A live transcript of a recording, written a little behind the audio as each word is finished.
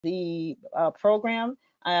the program.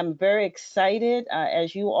 I am very excited,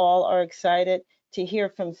 as you all are excited, to hear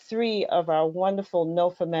from three of our wonderful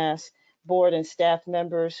NOFA board and staff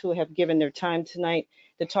members who have given their time tonight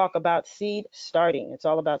to talk about seed starting. It's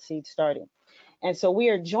all about seed starting. And so we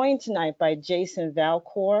are joined tonight by Jason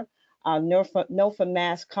Valcourt,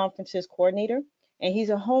 NOFA Conferences Coordinator, and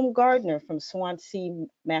he's a home gardener from Swansea,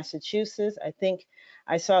 Massachusetts. I think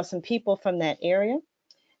I saw some people from that area.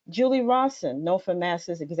 Julie Rawson,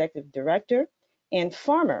 NOFA Executive Director and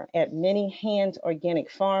farmer at Many Hands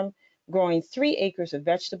Organic Farm, growing 3 acres of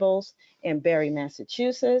vegetables in Barre,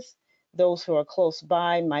 Massachusetts. Those who are close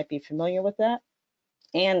by might be familiar with that.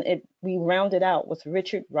 And we rounded out with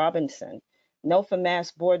Richard Robinson,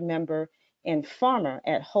 NOFA board member and farmer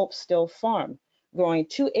at Hope Still Farm, growing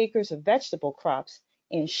 2 acres of vegetable crops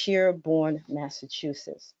in Sherborne,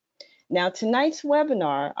 Massachusetts. Now, tonight's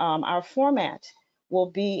webinar, our format will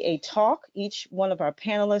be a talk. Each one of our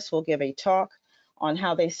panelists will give a talk on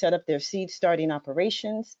how they set up their seed starting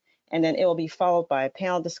operations, and then it will be followed by a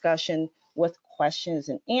panel discussion with questions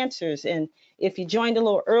and answers. And if you joined a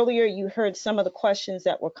little earlier, you heard some of the questions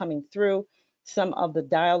that were coming through, some of the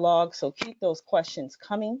dialogue, so keep those questions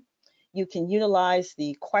coming. You can utilize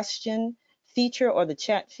the question feature or the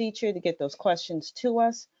chat feature to get those questions to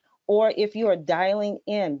us. Or if you are dialing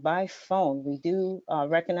in by phone, we do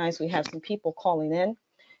recognize we have some people calling in.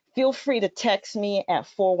 Feel free to text me at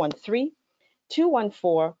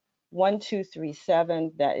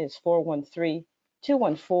 413-214-1237. That is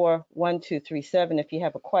 413-214-1237 if you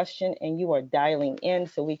have a question and you are dialing in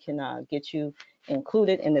so we can get you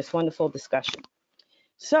included in this wonderful discussion.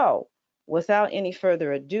 So without any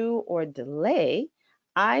further ado or delay,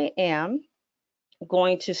 I am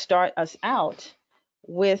going to start us out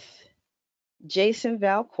with Jason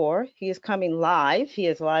Valcourt. He is coming live. He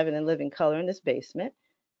is live and in living color in this basement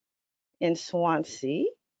in Swansea.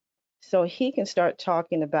 So he can start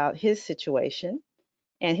talking about his situation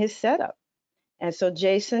and his setup. And so,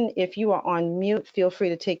 Jason, if you are on mute, feel free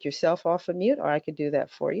to take yourself off of mute, or I could do that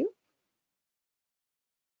for you.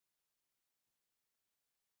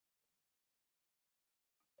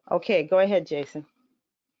 Okay, go ahead, Jason.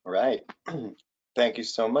 All right. Thank you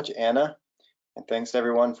so much, Anna. And thanks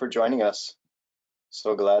everyone for joining us.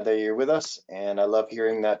 So glad that you're with us. And I love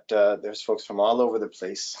hearing that there's folks from all over the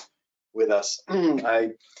place with us.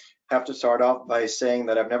 I have to start off by saying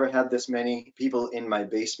that I've never had this many people in my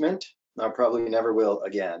basement. I probably never will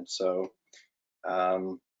again. So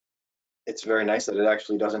it's very nice that it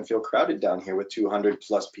actually doesn't feel crowded down here with 200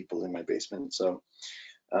 plus people in my basement. So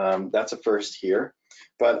that's a first here.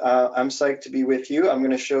 But I'm psyched to be with you. I'm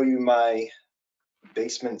going to show you my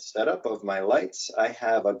basement setup of my lights. I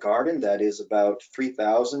have a garden that is about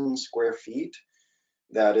 3,000 square feet.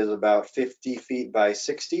 That is about 50 feet by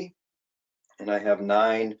 60. And I have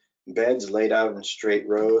 9 beds laid out in straight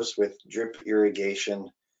rows with drip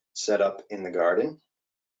irrigation set up in the garden.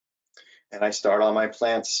 And I start all my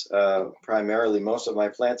plants, primarily most of my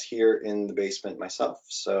plants here in the basement myself.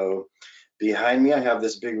 So behind me, I have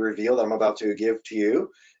this big reveal that I'm about to give to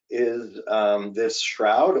you is this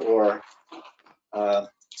shroud, or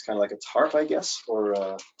it's kind of like a tarp, I guess, or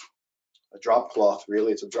a drop cloth,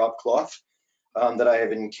 really. It's a drop cloth that I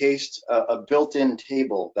have encased a built-in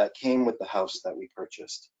table that came with the house that we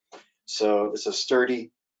purchased. So it's a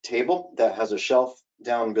sturdy table that has a shelf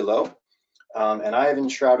down below. And I have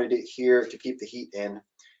enshrouded it here to keep the heat in.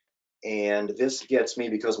 And this gets me,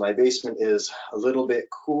 because my basement is a little bit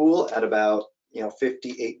cool at about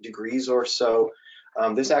 58 degrees or so.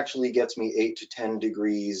 This actually gets me 8 to 10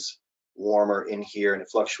 degrees warmer in here, and it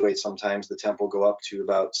fluctuates. Sometimes the temp will go up to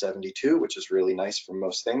about 72, which is really nice for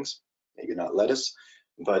most things. Maybe not lettuce,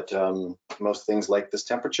 but most things like this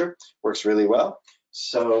temperature works really well.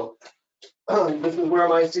 So this is where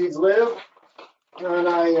my seeds live, and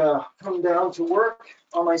I come down to work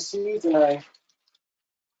on my seeds, and I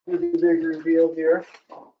do the big reveal here,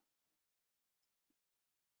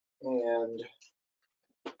 and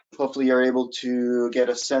hopefully you're able to get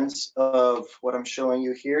a sense of what I'm showing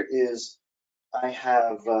you here. Is I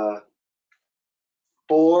have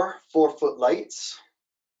 4 4-foot lights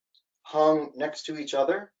hung next to each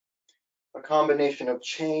other, a combination of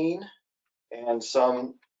chain and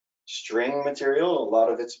some string material. A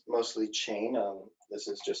lot of it's mostly chain. This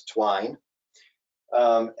is just twine.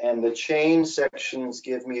 And the chain sections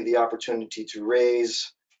give me the opportunity to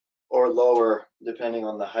raise or lower depending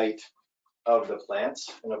on the height of the plants.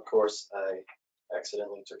 And of course, I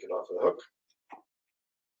accidentally took it off the hook.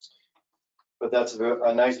 But that's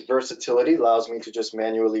a nice versatility, allows me to just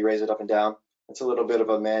manually raise it up and down. It's a little bit of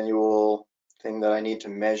a manual thing that I need to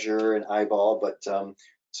measure and eyeball, but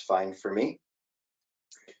it's fine for me.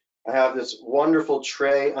 I have this wonderful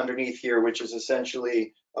tray underneath here, which is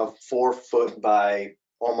essentially a 4-foot by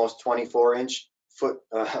almost 24-inch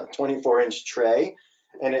 24-inch tray,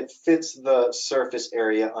 and it fits the surface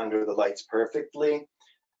area under the lights perfectly.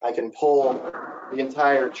 I can pull the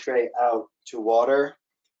entire tray out to water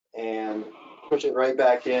and push it right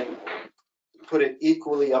back in, put it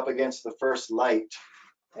equally up against the first light,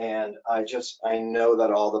 and I know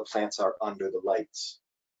that all the plants are under the lights.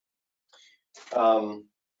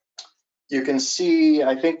 You can see,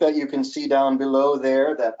 I think that you can see down below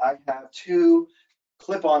there that I have 2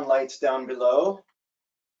 clip-on lights down below.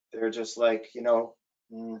 They're just like, you know,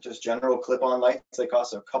 just general clip-on lights. They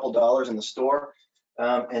cost a couple dollars in the store.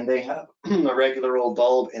 And they have a regular old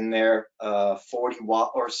bulb in there, 40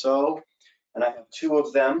 watt or so. And I have 2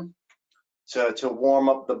 of them to warm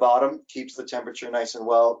up the bottom, keeps the temperature nice and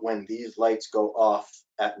well when these lights go off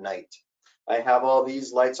at night. I have all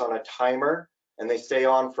these lights on a timer, and they stay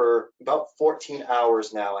on for about 14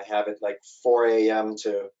 hours now. I have it like 4 a.m.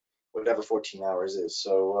 to whatever 14 hours is,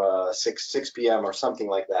 so 6 p.m. or something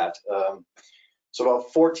like that. So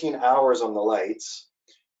about 14 hours on the lights.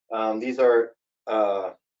 These are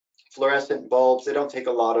fluorescent bulbs. They don't take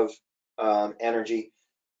a lot of energy.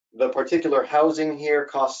 The particular housing here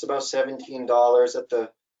costs about $17 at the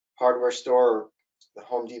hardware store or the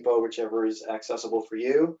Home Depot, whichever is accessible for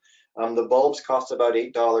you. The bulbs cost about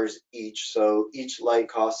 $8 each, so each light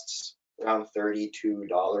costs around $32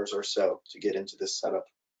 or so to get into this setup.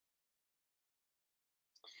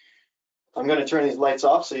 I'm going to turn these lights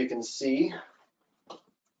off so you can see.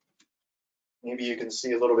 Maybe you can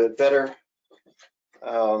see a little bit better.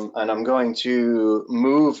 And I'm going to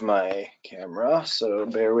move my camera, so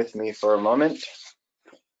bear with me for a moment.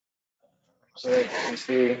 So you can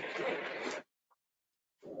see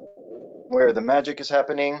where the magic is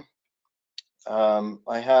happening.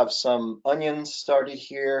 I have some onions started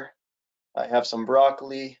here. I have some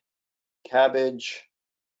broccoli, cabbage,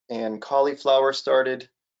 and cauliflower started.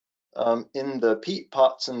 In the peat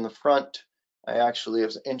pots in the front, I actually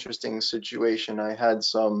have an interesting situation. I had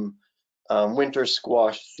some winter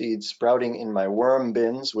squash seeds sprouting in my worm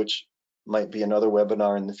bins, which might be another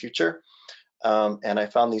webinar in the future. And I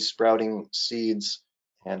found these sprouting seeds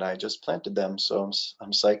and I just planted them. So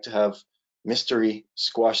I'm psyched to have mystery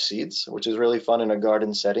squash seeds, which is really fun in a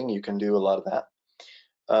garden setting. You can do a lot of that.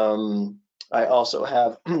 I also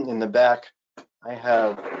have in the back, I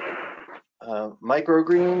have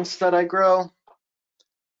microgreens that I grow,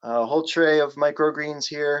 a whole tray of microgreens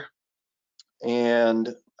here.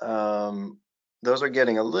 And those are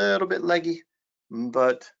getting a little bit leggy,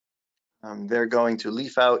 but they're going to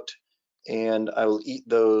leaf out and I will eat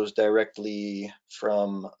those directly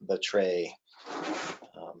from the tray.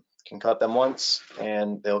 Can cut them once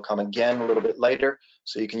and they'll come again a little bit later,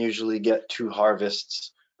 so you can usually get 2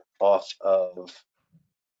 harvests off of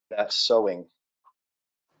that sowing.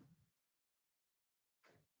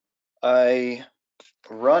 I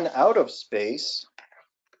run out of space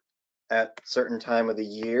at a certain time of the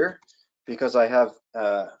year because I have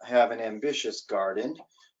an ambitious garden.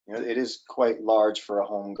 You know, it is quite large for a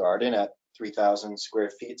home garden at 3,000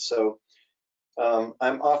 square feet. So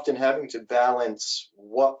I'm often having to balance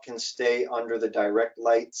what can stay under the direct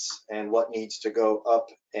lights and what needs to go up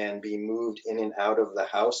and be moved in and out of the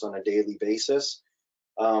house on a daily basis,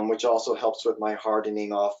 which also helps with my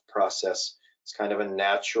hardening off process. It's kind of a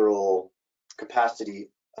natural capacity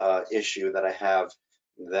issue that I have,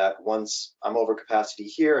 that once I'm over capacity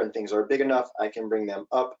here and things are big enough, I can bring them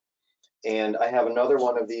up. And I have another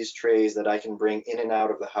one of these trays that I can bring in and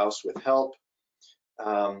out of the house with help.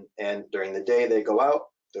 And during the day they go out,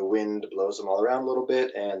 the wind blows them all around a little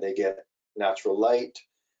bit and they get natural light.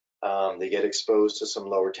 They get exposed to some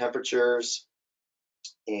lower temperatures,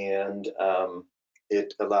 and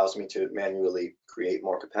it allows me to manually create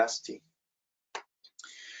more capacity.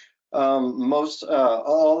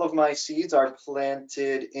 All of my seeds are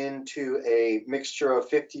planted into a mixture of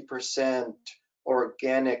 50%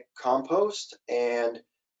 organic compost and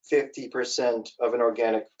 50% of an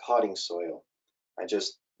organic potting soil. I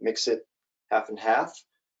just mix it half and half.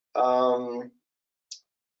 I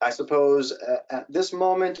suppose at this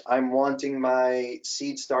moment, I'm wanting my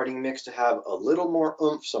seed starting mix to have a little more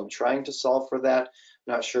oomph, so I'm trying to solve for that.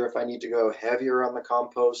 Not sure if I need to go heavier on the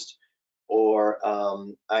compost, or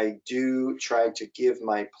I do try to give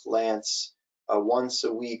my plants a once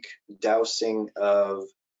a week dousing of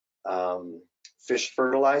fish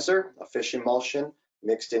fertilizer, a fish emulsion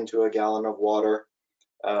mixed into a gallon of water.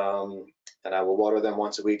 And I will water them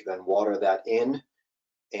once a week, then water that in,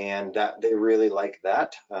 and that they really like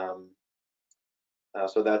that.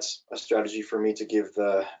 So that's a strategy for me to give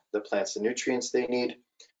the plants the nutrients they need.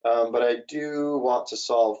 but I do want to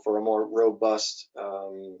solve for a more robust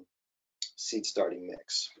seed starting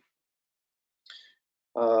mix.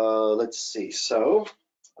 Let's see, so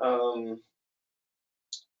how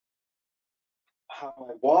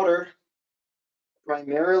I water,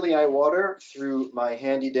 primarily I water through my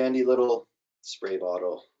handy dandy little spray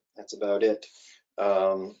bottle. That's about it.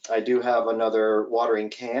 I do have another watering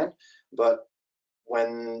can, but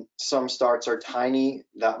when some starts are tiny,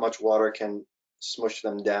 that much water can smush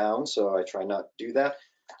them down, so I try not to do that.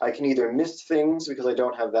 I can either mist things because I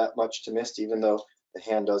don't have that much to mist, even though the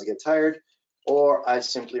hand does get tired, or I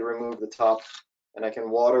simply remove the top and I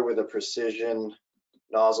can water with a precision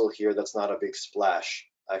nozzle here that's not a big splash.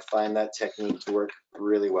 I find that technique to work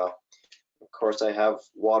really well. Of course, I have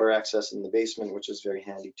water access in the basement, which is very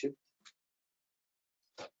handy too.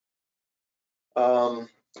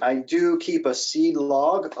 I do keep a seed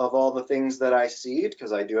log of all the things that I seed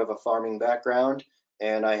because I do have a farming background,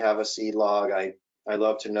 and I have a seed log. I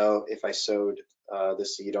love to know if I sowed the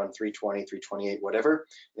seed on 320, 328, whatever.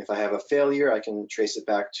 If I have a failure, I can trace it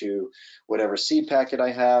back to whatever seed packet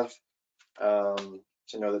I have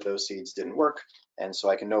to know that those seeds didn't work. And so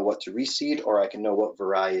I can know what to reseed, or I can know what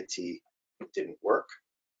variety didn't work.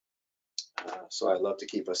 So I love to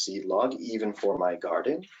keep a seed log even for my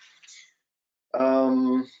garden.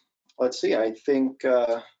 Let's see, I think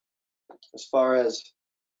as far as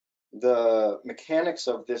the mechanics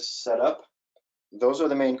of this setup, those are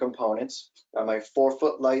the main components. Got my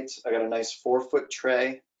 4-foot lights. I got a nice 4-foot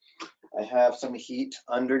tray. I have some heat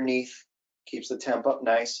underneath, keeps the temp up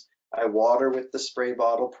nice. I water with the spray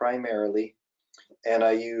bottle primarily, and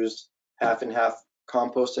I use half and half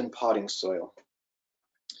compost and potting soil.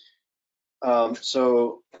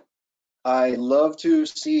 So I love to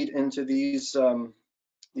seed into these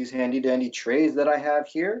handy dandy trays that I have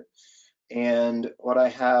here. And what I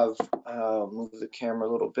have, move the camera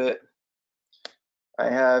a little bit. I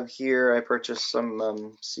have here, I purchased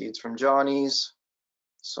some seeds from Johnny's,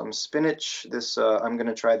 some spinach. This I'm going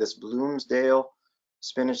to try this Bloomsdale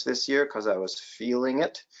spinach this year because I was feeling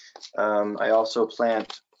it. I also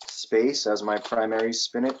plant space as my primary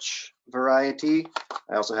spinach variety.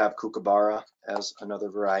 I also have kookaburra as another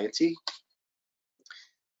variety.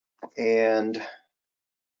 And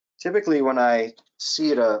typically when I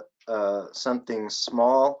seed something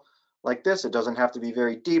small like this, it doesn't have to be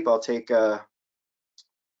very deep. I'll take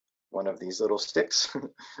one of these little sticks,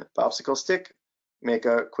 popsicle stick, make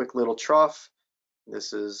a quick little trough.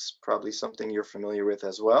 This is probably something you're familiar with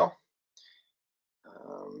as well.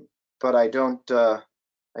 But I don't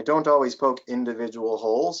always poke individual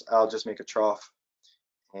holes. I'll just make a trough,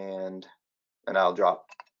 and I'll drop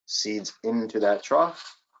seeds into that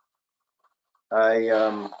trough.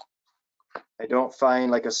 I don't find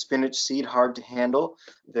like a spinach seed hard to handle.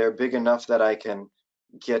 They're big enough that I can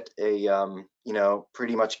get a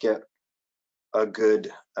pretty much get a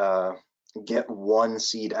good get one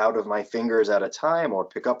seed out of my fingers at a time, or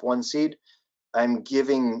pick up one seed. I'm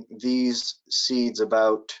giving these seeds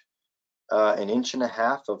about 1.5 inches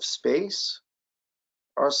of space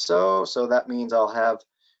or so. So that means I'll have,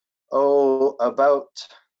 about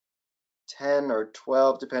 10 or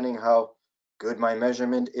 12, depending how good my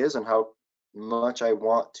measurement is and how much I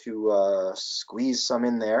want to squeeze some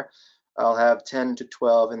in there. I'll have 10 to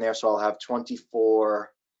 12 in there, so I'll have 24,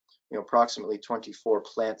 approximately 24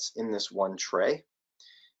 plants in this one tray.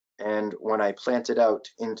 And when I plant it out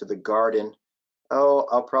into the garden,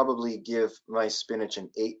 I'll probably give my spinach an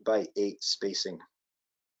 8x8 spacing.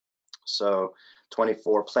 So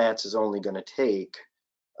 24 plants is only going to take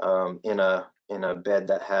in a bed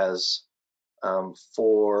that has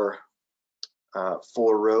 4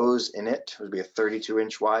 rows in it. It would be a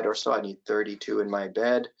 32-inch wide or so. I need 32 in my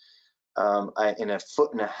bed. In 1.5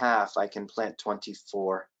 foot, I can plant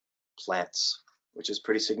 24 plants, which is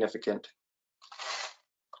pretty significant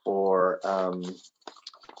for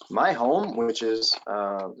my home, which is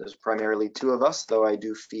there's primarily 2 of us, though I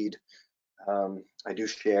do feed, I do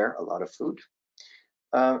share a lot of food.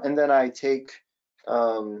 And then I take,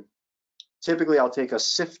 typically I'll take a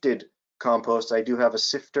sifted compost. I do have a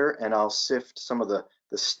sifter, and I'll sift some of the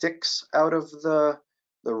sticks out of the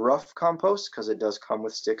rough compost, because it does come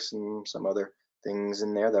with sticks and some other things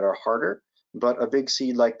in there that are harder. But a big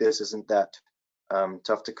seed like this isn't that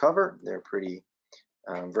tough to cover. They're pretty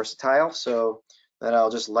versatile, so then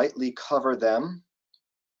I'll just lightly cover them.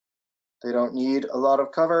 They don't need a lot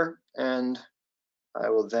of cover, and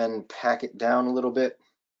I will then pack it down a little bit.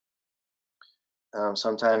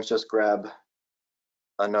 Sometimes just grab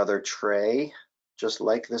another tray just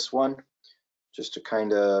like this one, just to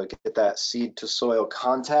kind of get that seed to soil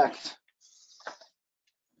contact.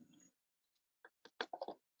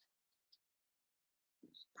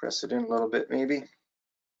 press it in a little bit maybe.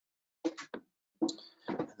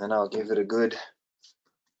 And then I'll give it a good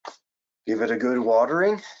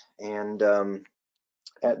watering. And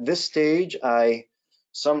at this stage, I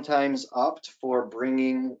sometimes opt for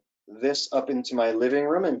bringing this up into my living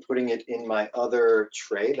room and putting it in my other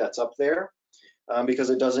tray that's up there, because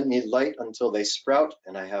it doesn't need light until they sprout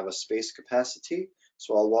and I have a space capacity.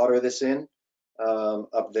 So I'll water this in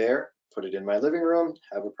up there, put it in my living room,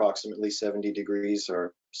 have approximately 70 degrees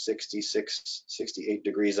or 66, 68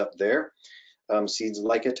 degrees up there. Seeds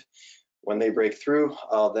like it. When they break through,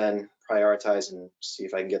 I'll then prioritize and see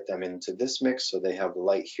if I can get them into this mix so they have the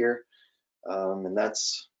light here. And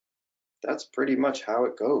that's pretty much how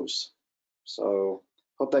it goes. So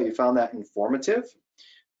hope that you found that informative.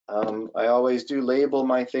 I always do label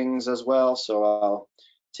my things as well, so I'll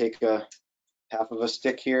take a half of a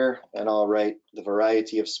stick here and I'll write the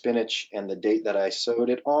variety of spinach and the date that I sowed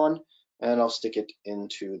it on, and I'll stick it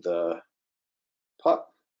into the pot.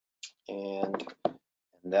 And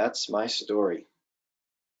that's my story.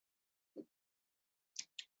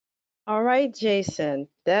 All right, Jason,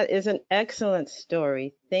 that is an excellent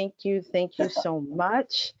story. Thank you so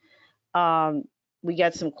much. We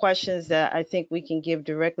got some questions that I think we can give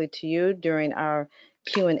directly to you during our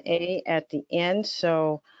Q&A at the end.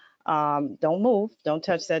 So don't move, don't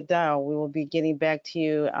touch that dial. We will be getting back to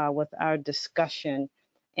you with our discussion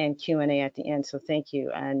and Q&A at the end. So thank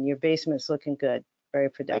you. And your basement's looking good, very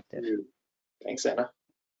productive. Thank you. Thanks, Anna.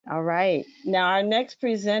 All right. Now our next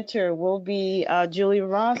presenter will be Julie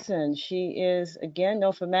Rawson. She is, again,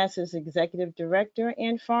 NOFA-Mass's Executive Director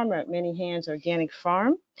and farmer at Many Hands Organic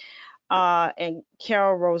Farm. And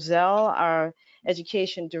Carol Roselle, our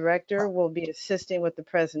Education Director, will be assisting with the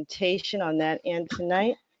presentation on that end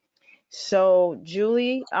tonight. So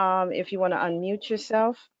Julie, if you want to unmute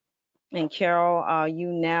yourself, and Carol, you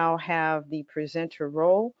now have the presenter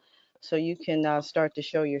role, so you can start to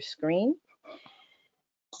show your screen.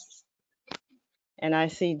 And I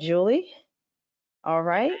see Julie. All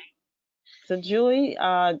right. So Julie,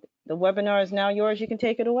 the webinar is now yours. You can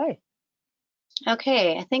take it away.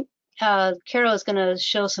 Okay, I think Carol is going to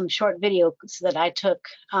show some short videos that I took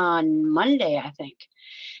on Monday, I think.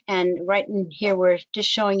 And right in here, we're just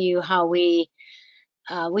showing you how we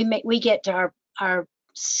get our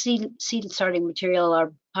seed starting material,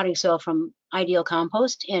 our potting soil from Ideal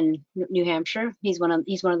Compost in New Hampshire. He's one of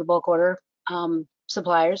the bulk order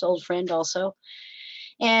suppliers, old friend also.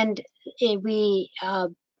 And we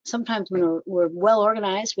sometimes when we're well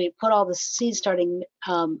organized, we put all the seed starting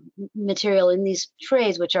material in these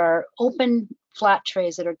trays, which are open flat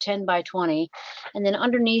trays that are 10 by 20. And then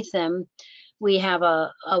underneath them, we have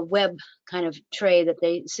a web kind of tray that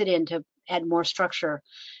they sit in to add more structure.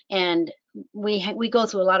 And we go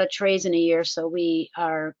through a lot of trays in a year, so we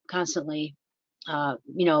are constantly,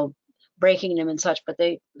 breaking them and such, but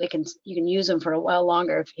you can use them for a while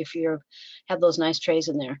longer if you have those nice trays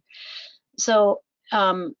in there. So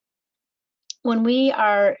once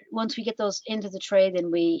we get those into the tray,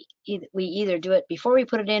 then we either do it before we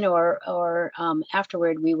put it in or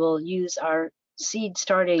afterward. We will use our seed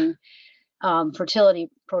starting fertility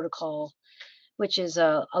protocol, which is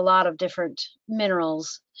a lot of different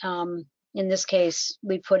minerals. In this case,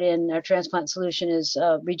 we put in our transplant solution is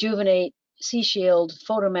Rejuvenate, Sea Shield,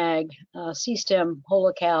 Photomag, Sea Stem,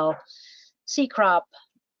 Holocal, Sea Crop,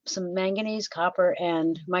 some manganese, copper,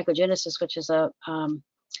 and mycogenesis, which is a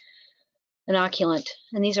inoculant.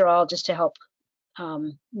 And these are all just to help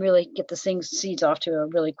really get the seeds off to a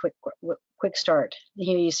really quick start.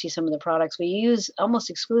 Here you see some of the products. We use almost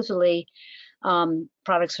exclusively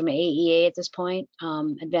products from AEA at this point,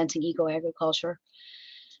 Advancing Eco Agriculture.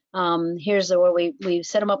 Here's where we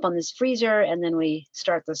set them up on this freezer, and then we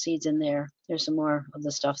start the seeds in there. There's some more of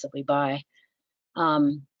the stuff that we buy.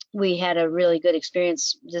 We had a really good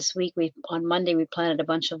experience this week. On Monday, we planted a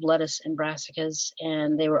bunch of lettuce and brassicas,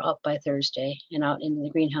 and they were up by Thursday and out in the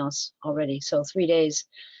greenhouse already. So 3 days.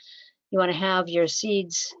 You want to have your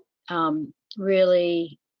seeds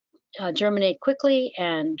really germinate quickly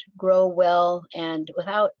and grow well, and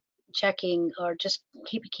without checking, or just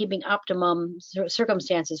keeping optimum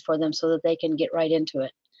circumstances for them so that they can get right into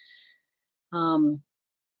it.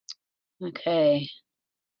 Okay,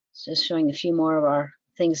 just showing a few more of our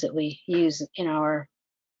things that we use in our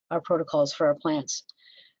protocols for our plants.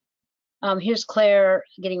 Here's Claire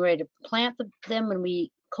getting ready to plant them, when we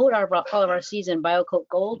coat all of our seeds in BioCoat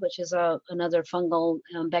Gold, which is another fungal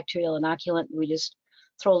bacterial inoculant. We just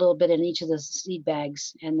throw a little bit in each of the seed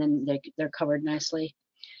bags, and then they're covered nicely.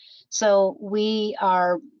 So we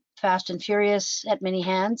are fast and furious at Many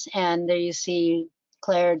Hands, and there you see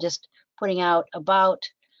Claire just putting out about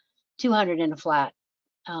 200 in a flat.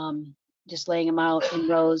 just laying them out in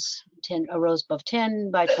rows, a rows above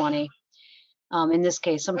 10 by 20. In this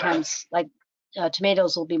case, sometimes like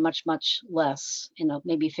tomatoes will be much less,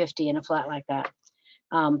 maybe 50 in a flat like that.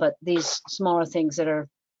 But these smaller things that are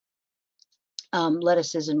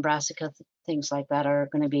lettuces and brassica, things like that, are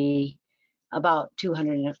going to be about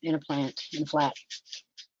 200 in a plant in flat.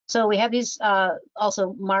 So we have these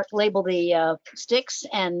also label the sticks,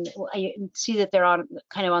 and you see that they're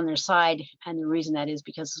kind of on their side. And the reason that is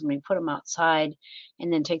because when we put them outside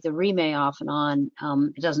and then take the remay off and on,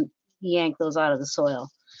 it doesn't yank those out of the soil.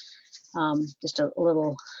 Just a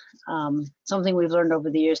little something we've learned over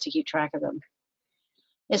the years to keep track of them.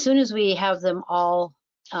 As soon as we have them all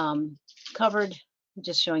covered,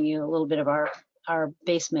 just showing you a little bit of our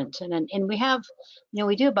basement, and we have,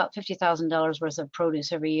 we do about $50,000 worth of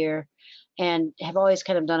produce every year, and have always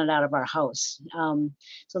kind of done it out of our house.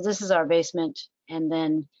 So this is our basement, and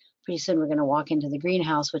then pretty soon we're going to walk into the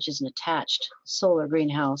greenhouse, which is an attached solar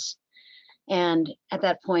greenhouse. And at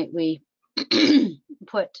that point, we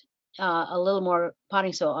put a little more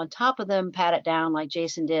potting soil on top of them, pat it down like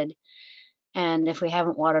Jason did. And if we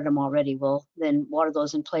haven't watered them already, we'll then water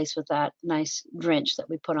those in place with that nice drench that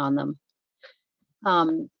we put on them.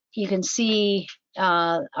 You can see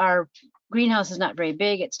our greenhouse is not very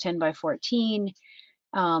big. It's 10 by 14.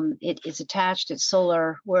 It's attached. It's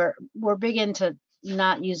solar. We're big into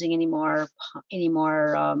not using any more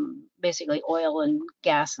basically oil and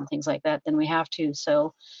gas and things like that than we have to.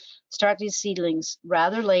 So start these seedlings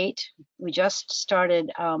rather late. We just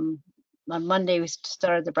started on Monday. We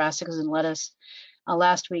started the brassicas and lettuce.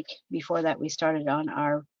 Last week before that, we started on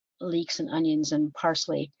our leeks and onions and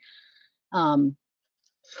parsley.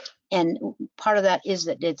 And part of that is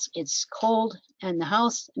that it's cold in the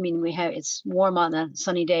house. I mean, it's warm on a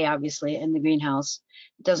sunny day, obviously, in the greenhouse.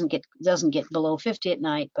 It doesn't get below 50 at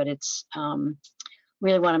night, but it's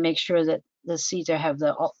really want to make sure that the seeds have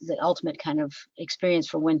the ultimate kind of experience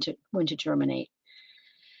for when to germinate.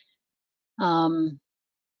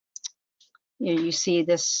 You see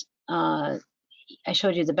this. I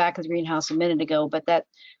showed you the back of the greenhouse a minute ago, but that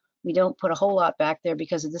we don't put a whole lot back there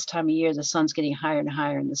because at this time of year the sun's getting higher and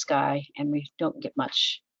higher in the sky, and we don't get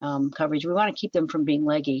much coverage. We want to keep them from being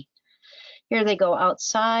leggy. Here they go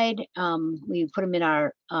outside. We put them in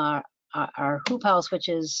our hoop house, which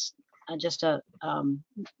is just a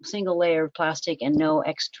single layer of plastic and no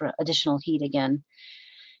extra additional heat again.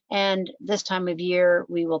 And this time of year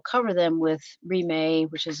we will cover them with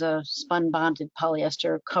remay, which is a spun bonded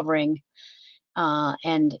polyester covering.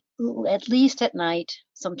 And at least at night,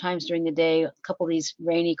 sometimes during the day, a couple of these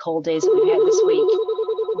rainy, cold days that we've had this week,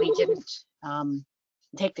 we didn't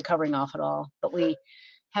take the covering off at all. But we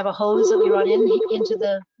have a hose that we run into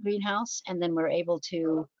the greenhouse, and then we're able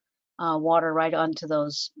to water right onto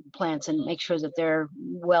those plants and make sure that they're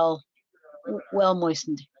well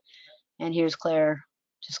moistened. And here's Claire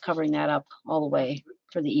just covering that up all the way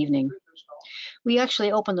for the evening. We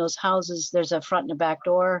actually open those houses. There's a front and a back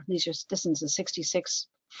door. This is a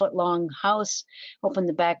 66-foot long house. Open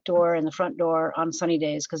the back door and the front door on sunny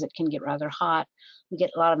days because it can get rather hot. We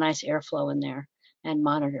get a lot of nice airflow in there and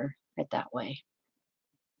monitor it that way.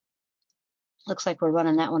 Looks like we're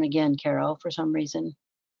running that one again, Carol, for some reason.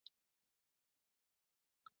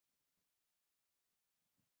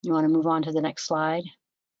 You want to move on to the next slide?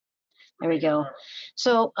 There we go.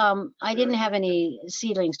 So I didn't have any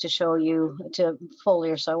seedlings to show you to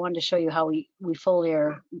foliar, so I wanted to show you how we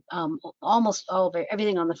foliar almost all of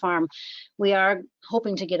everything on the farm. We are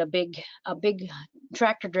hoping to get a big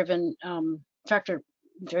tractor driven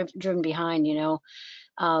behind,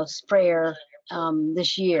 sprayer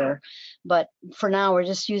this year, but for now we're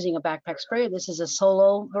just using a backpack sprayer. This is a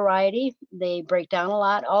solo variety. They break down a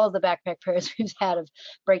lot. All of the backpack sprayers we've had have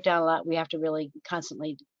break down a lot. We have to really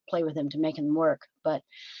constantly play with them to make them work, but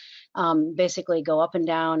basically go up and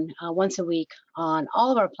down once a week on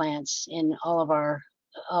all of our plants in all of our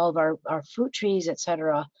fruit trees,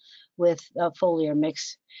 etc., with a foliar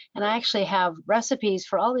mix. And I actually have recipes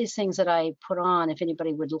for all these things that I put on. If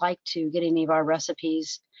anybody would like to get any of our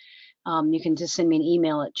recipes, you can just send me an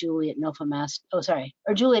email at or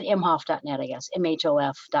julie@imhoff.net, I guess,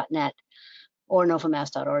 mhof.net, or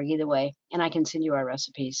nofamass.org, either way, and I can send you our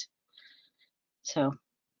recipes. So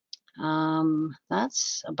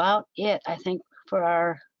that's about it, I think, for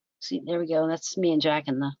our. See, there we go. That's me and Jack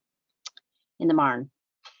in the barn.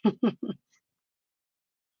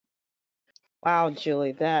 Wow,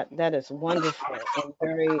 Julie, that is wonderful and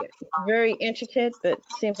very, very intricate, but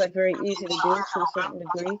seems like very easy to do to a certain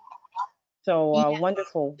degree. So Yeah.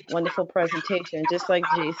 wonderful presentation. Just like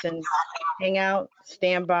Jason, hang out,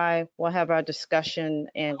 stand by. We'll have our discussion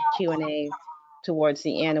and Q&A towards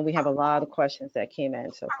the end, and we have a lot of questions that came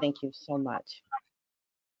in, so thank you so much.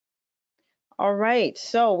 All right,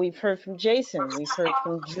 so we've heard from Jason, we've heard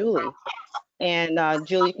from Julie, and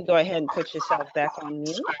Julie, you can go ahead and put yourself back on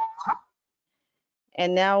mute.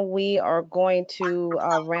 And now we are going to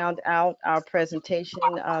round out our presentation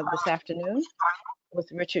this afternoon with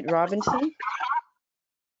Richard Robinson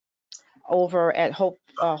over at Hope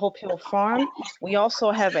Hill Farm. We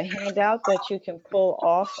also have a handout that you can pull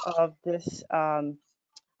off of this,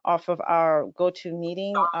 off of our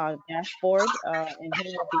GoToMeeting dashboard, and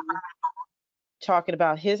he will be talking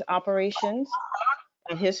about his operations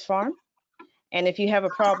at his farm. And if you have a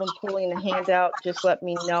problem pulling the handout, just let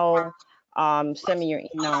me know. Send me your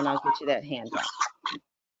email and I'll get you that handout.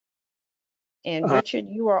 And Richard,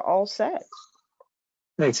 you are all set.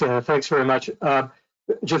 Thanks, Anna. Thanks very much.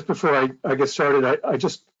 Just before I get started, I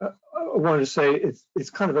just wanted to say it's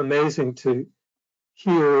kind of amazing to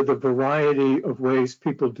hear the variety of ways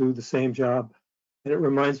people do the same job. And it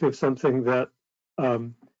reminds me of something that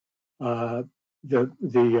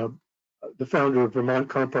the founder of Vermont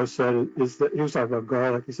Compost said, is that he was talking about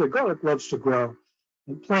garlic. He said garlic loves to grow,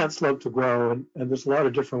 and plants love to grow, and there's a lot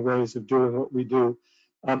of different ways of doing what we do.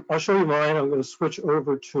 I'll show you mine. I'm going to switch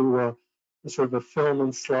over to sort of a film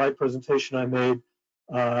and slide presentation I made,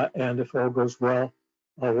 and if all goes well,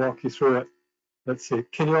 I'll walk you through it. Let's see.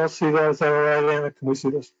 Can you all see that? Is that all right, Anna? Can we see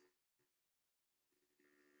this?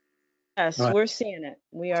 Yes, right. We're seeing it.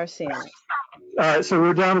 We are seeing it. So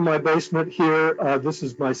we're down in my basement here. This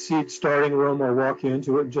is my seed starting room. I'll walk you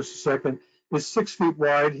into it in just a second. It's 6 feet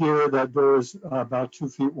wide here. That door is about 2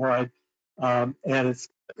 feet wide, and it's,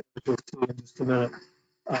 you'll see in just a minute.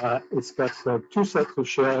 It's got 2 sets of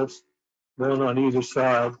shelves, one on either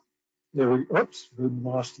side. There we, oops, we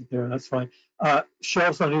lost it there. That's fine.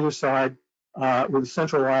 Shelves on either side with a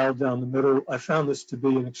central aisle down the middle. I found this to be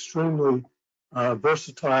an extremely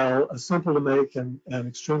versatile, simple to make, and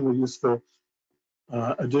extremely useful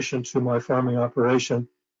addition to my farming operation.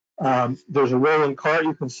 There's a rolling cart.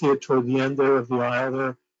 You can see it toward the end there of the aisle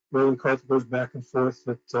there. Rolling cart that goes back and forth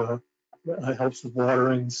that helps with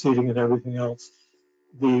watering, seeding, and everything else.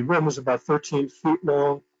 The room is about 13 feet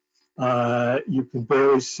long. You can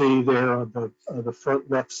barely see there on the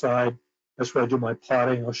front left side. That's where I do my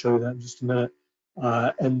potting. I'll show you that in just a minute.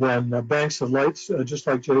 And then banks of lights, just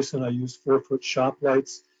like Jason, I use 4-foot shop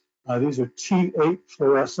lights. These are T8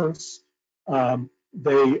 fluorescents.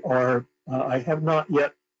 They are, I have not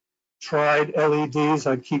yet tried LEDs.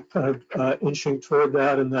 I keep kind of inching toward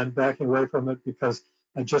that and then backing away from it because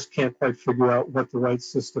I just can't quite figure out what the right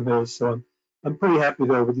system is. So I'm pretty happy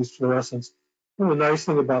though with these fluorescents. One of the nice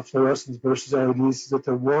thing about fluorescents versus LEDs is that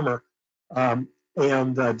they're warmer. And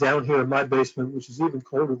down here in my basement, which is even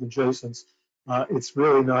colder than Jason's, it's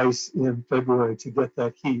really nice in February to get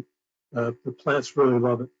that heat. The plants really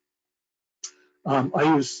love it.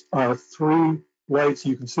 I use 3 lights.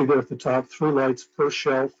 You can see there at the top, 3 lights per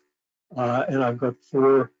shelf. And I've got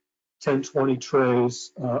 4 10-20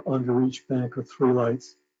 trays under each bank of 3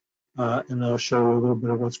 lights. And I'll show you a little bit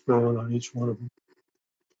of what's growing on each one of them.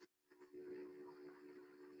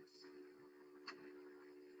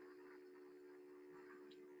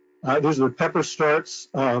 These are the pepper starts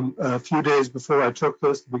a few days before I took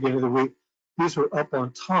this, the beginning of the week. These were up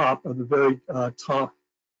on top of the very top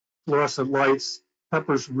fluorescent lights.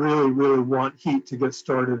 Peppers really, really want heat to get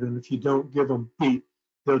started, and if you don't give them heat,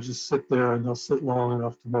 they'll just sit there and they'll sit long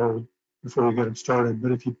enough to mold before you get them started.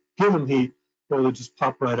 But if you give them heat, well, they'll just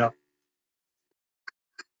pop right up.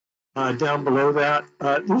 Down below that,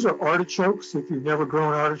 these are artichokes. If you've never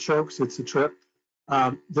grown artichokes, it's a trip.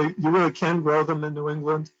 You really can grow them in New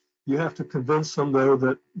England. You have to convince them, though,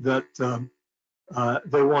 that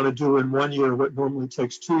they want to do in 1 year what normally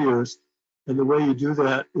takes 2 years. And the way you do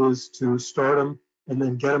that is to start them and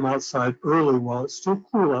then get them outside early while it's still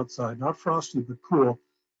cool outside, not frosty, but cool,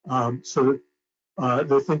 so that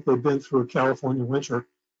they think they've been through a California winter,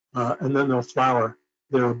 and then they'll flower.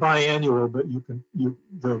 They're biannual, but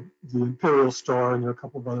the Imperial Star and there are a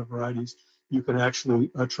couple of other varieties you can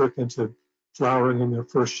actually trick into flowering in their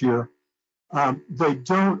first year. They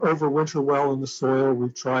don't overwinter well in the soil.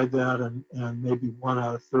 We've tried that, and maybe 1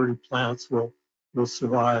 out of 30 plants will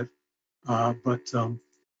survive. But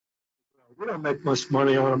we don't make much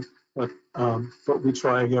money on them, but we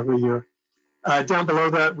try every year. Down below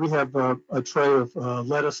that, we have a tray of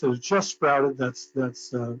lettuce that has just sprouted. That's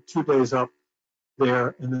 2 days up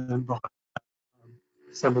there, and then behind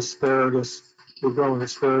some asparagus. We're growing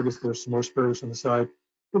asparagus. There's some more asparagus on the side.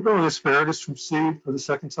 We're growing asparagus from seed for the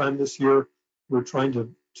 2nd time this year. We're trying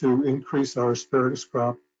to increase our asparagus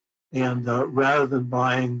crop, and rather than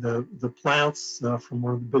buying the plants from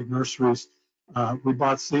one of the big nurseries, we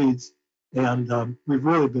bought seeds, and we've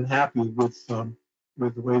really been happy with the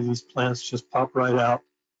way these plants just pop right out.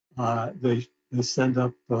 They send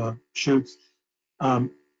up shoots.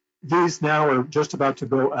 These now are just about to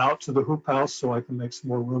go out to the hoop house, so I can make some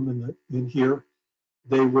more room in here.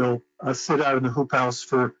 They will sit out in the hoop house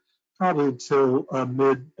for probably until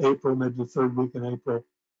mid-April, maybe the third week in April,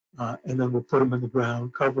 and then we'll put them in the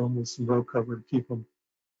ground, cover them with some row cover to keep them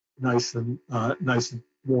nice and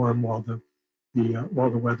warm while the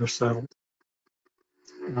weather settles.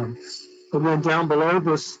 And then down below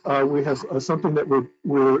this, we have something that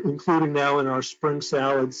we're including now in our spring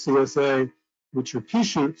salad CSA, which are pea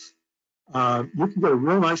shoots. You can get a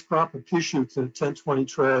real nice crop of pea shoots in a 10-20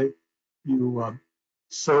 tray. You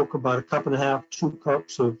soak about 1.5 cups, 2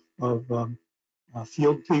 cups of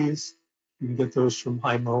field peas. You can get those from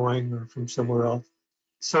High Mowing or from somewhere else.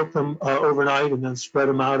 Soak them overnight and then spread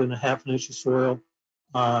them out in 1/2 inch of soil.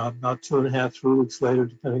 About 2.5, 3 weeks later,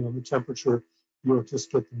 depending on the temperature, you'll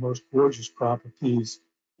just get the most gorgeous crop of peas.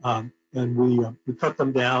 And we cut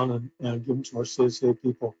them down and give them to our CSA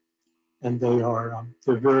people, and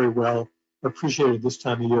they're very well appreciated this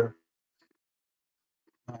time of year.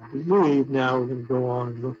 Now we're going to go on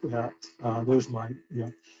and look at, there's my,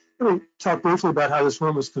 Let me talk briefly about how this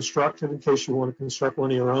room is constructed in case you want to construct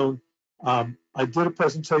one of your own. I did a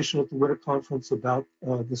presentation at the winter conference about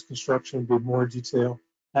this construction in a bit more detail.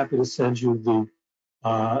 Happy to send you the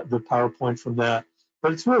PowerPoint from that.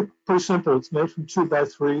 But it's really pretty simple. It's made from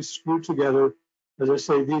 2x3s screwed together. As I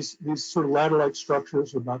say, these sort of ladder-like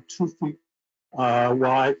structures are about 2 feet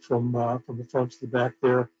wide from the front to the back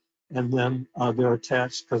there. And then they're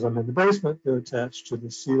attached, because I'm in the basement, they're attached to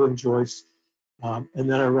the ceiling joists. And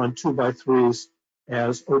then I run 2x3s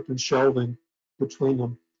as open shelving between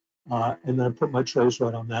them. And then I put my trays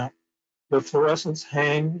right on that. The fluorescents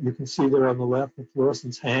hang, you can see there on the left, the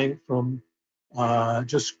fluorescents hang from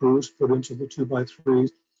just screws put into the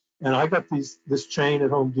 2x3s. And I got this chain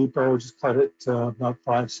at Home Depot, just cut it about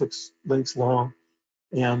 5-6 lengths long,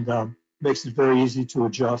 and makes it very easy to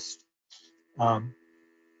adjust.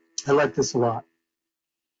 I like this a lot.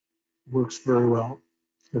 Works very well.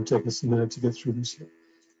 It's going to take us a minute to get through this here.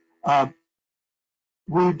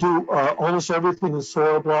 We do almost everything in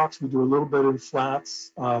soil blocks. We do a little bit in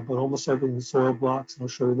flats, but almost everything in soil blocks, and I'll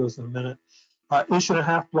show you those in a minute.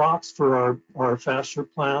 1.5-inch blocks for our faster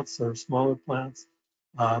plants, our smaller plants.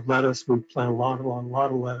 Lettuce, we plant a lot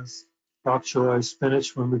of lettuce. Bok choy,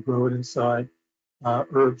 spinach when we grow it inside.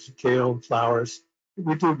 Herbs, kale, and flowers.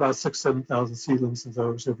 We do about 6,000-7,000 seedlings of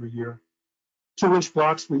those every year. 2-inch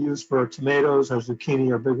blocks we use for our tomatoes, our zucchini,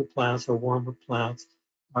 our bigger plants, our warmer plants,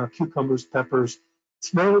 our cucumbers, peppers.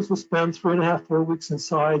 Tomatoes will spend 3.5-4 weeks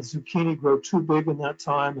inside. Zucchini grow too big in that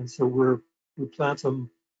time, and so we plant them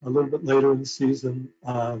a little bit later in the season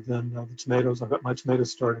than the tomatoes. I've got my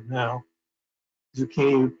tomatoes started now.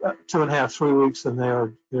 Zucchini, 2.5, 3 weeks, and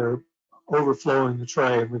they're overflowing the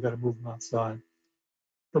tray, and we've got to move them outside.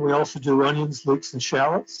 Then we also do onions, leeks, and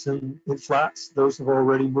shallots in flats. Those have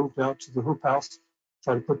already moved out to the hoop house.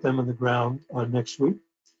 Try to put them in the ground next week.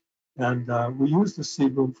 And we use the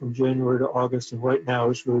seed room from January to August, and right now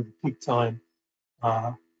is really the peak time.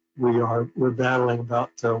 We're battling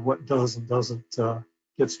about what does and doesn't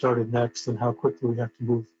get started next, and how quickly we have to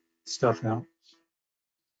move stuff out.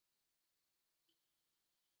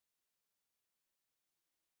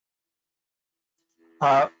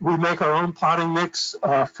 We make our own potting mix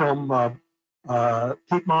from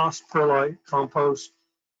peat moss, perlite, compost,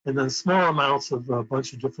 and then small amounts of a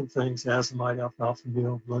bunch of different things: azomite, alfalfa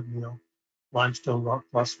meal, blood meal, limestone, rock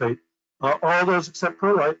phosphate. All those except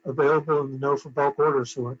perlite available in the NOFA bulk order.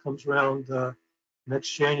 So when it comes around next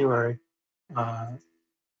January, go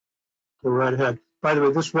right ahead. By the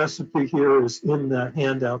way, this recipe here is in that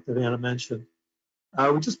handout that Anna mentioned.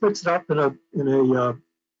 We just mix it up in a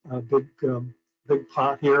big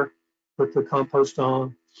pot here. Put the compost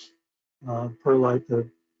on, perlite,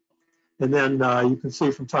 and then you can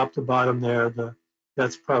see from top to bottom there,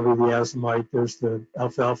 that's probably the azomite. There's the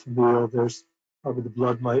alfalfa meal. There's probably the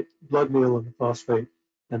blood meal and the phosphate,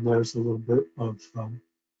 and there's a little bit of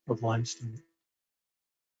limestone.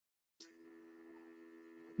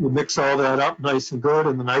 We mix all that up nice and good.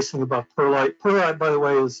 And the nice thing about perlite, by the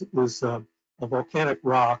way, is a volcanic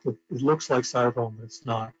rock. It looks like styrofoam, but it's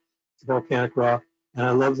not. It's a volcanic rock, and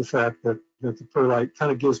I love the fact that the perlite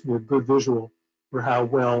kind of gives me a good visual for how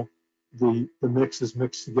well the mix is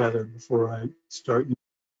mixed together before I start.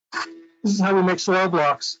 This is how we make soil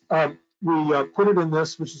blocks. We put it in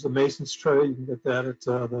this, which is a mason's tray. You can get that at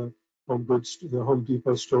the Home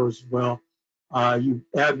Depot stores as well. You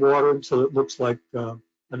add water until it looks like a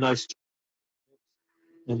nice,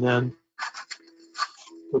 and then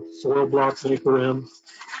put the soil block maker in.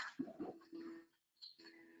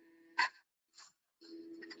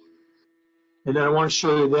 And then I want to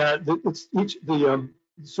show you that the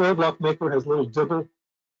soil block maker has a little dibble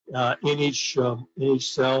in each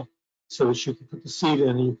cell, so that you can put the seed in,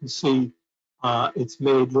 and you can see it's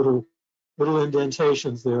made little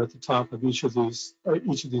indentations there at the top of each of these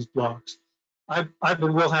blocks. I've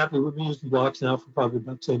been real happy. We've been using blocks now for probably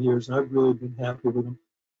about 10 years, and I've really been happy with them.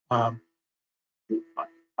 I'm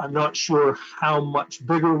not sure how much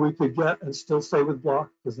bigger we could get and still stay with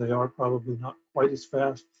block, because they are probably not quite as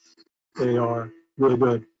fast. They are really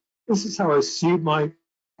good. This is how I seed my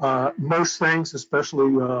most things,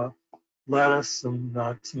 especially lettuce and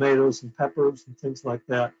tomatoes and peppers and things like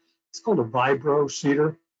that. It's called a vibro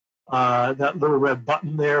seeder. That little red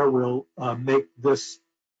button there will make this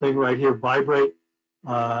thing right here vibrate,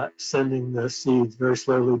 sending the seeds very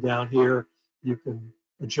slowly down here. You can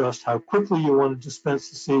adjust how quickly you want to dispense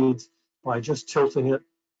the seeds by just tilting it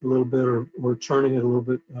a little bit or turning it a little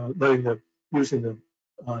bit, using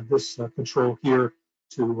this control here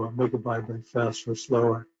to make it vibrate faster or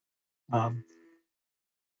slower.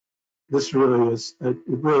 This really is,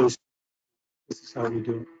 this is how we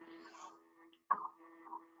do it.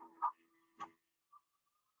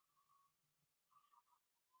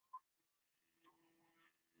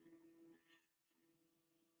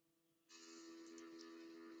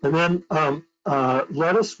 And then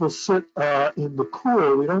lettuce will sit in the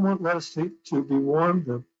cool. We don't want lettuce to be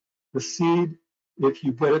warm. The seed, if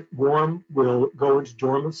you get it warm, will go into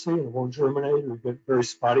dormancy and won't germinate, or you get very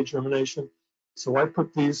spotty germination. So I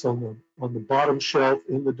put these on the bottom shelf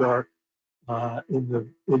in the dark, in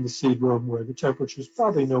the seed room, where the temperature is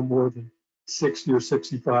probably no more than 60 or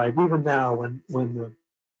 65. Even now, when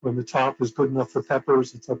the top is good enough for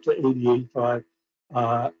peppers, it's up to 80, 85.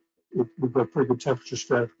 We've got pretty good temperature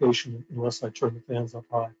stratification unless I turn the fans up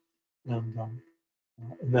high, and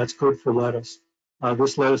that's good for lettuce.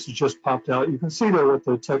 This lettuce has just popped out. You can see there what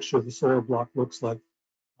the texture of the soil block looks like.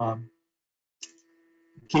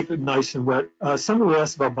 Keep it nice and wet. Somebody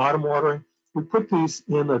asked about bottom watering. We put these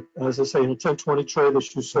in, as I say, in a 10-20 tray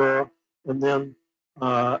that you saw, and then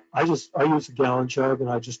I use a gallon jug, and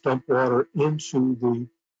I just dump water into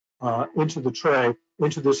the tray,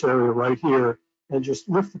 into this area right here, and just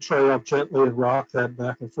lift the tray up gently and rock that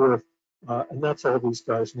back and forth, and that's all these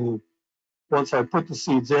guys need. Once I put the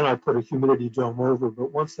seeds in, I put a humidity dome over,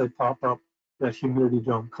 but once they pop up, that humidity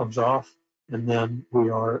dome comes off, and then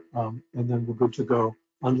we're good to go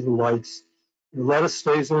under the lights. The lettuce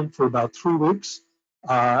stays in for about 3 weeks,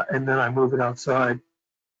 and then I move it outside.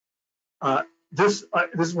 This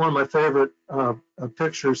is one of my favorite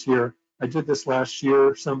pictures here. I did this last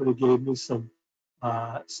year. Somebody gave me some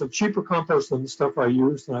cheaper compost than the stuff I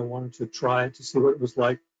used, and I wanted to try it to see what it was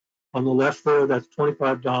like. On the left there, that's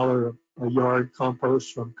 $25 a yard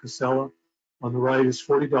compost from Casella. On the right is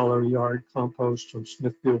 $40 a yard compost from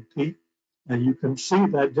Smithfield Peat. And you can see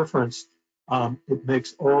that difference. It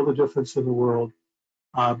makes all the difference in the world.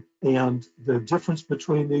 And the difference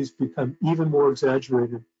between these become even more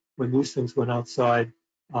exaggerated when these things went outside.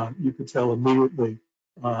 You could tell immediately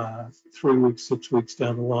 3 weeks, 6 weeks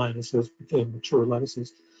down the line as those became mature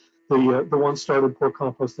lettuces. The ones started poor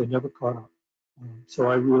compost, they never caught up. So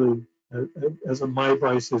I really, my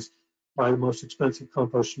advice is buy the most expensive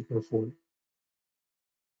compost you can afford.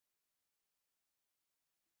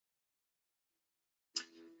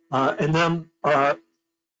 And then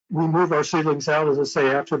we move our seedlings out, as I say,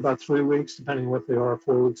 after about 3 weeks, depending on what they are,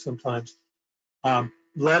 4 weeks sometimes.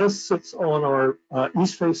 Lettuce sits on our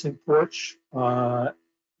east-facing porch,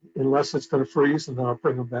 unless it's going to freeze, and then I'll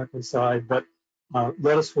bring them back inside. But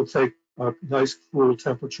lettuce will take nice cool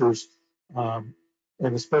temperatures, and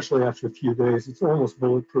especially after a few days, it's almost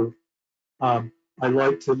bulletproof. I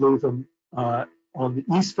like to leave them on the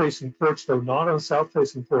east-facing porch, though not on the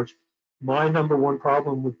south-facing porch. My number one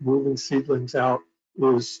problem with moving seedlings out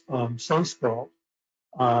is sun scald.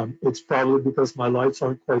 It's probably because my lights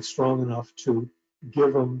aren't quite strong enough to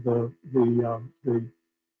give them the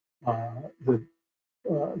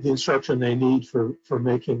instruction they need for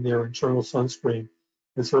making their internal sunscreen.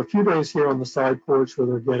 And so a few days here on the side porch where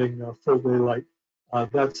they're getting full daylight,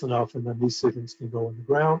 that's enough, and then these seedlings can go in the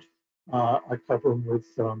ground. I cover them with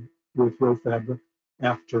row fabric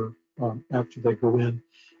after they go in.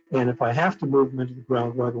 And if I have to move them into the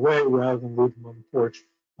ground right away rather than leave them on the porch,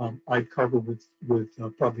 I cover with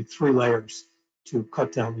probably 3 layers to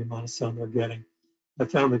cut down the amount of sun they're getting. I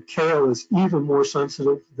found that kale is even more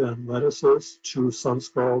sensitive than lettuce is to sun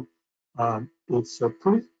scald. It's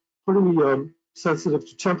pretty sensitive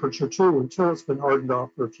to temperature too, until it's been hardened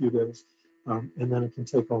off for a few days, and then it can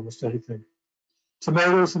take almost anything.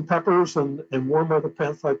 tomatoes and peppers and warm weather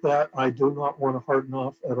plants like that, I do not want to harden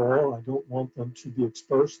off at all. I don't want them to be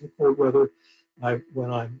exposed to the cold weather.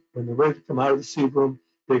 When they're ready to come out of the seed room,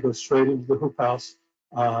 they go straight into the hoop house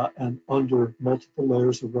and under multiple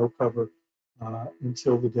layers of row cover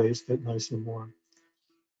until the days get nice and warm.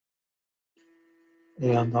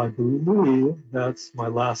 And I believe that's my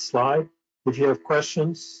last slide. If you have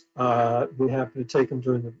questions, we're happy to take them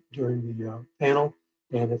during the panel.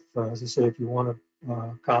 And if, as I say, if you want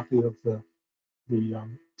a copy of the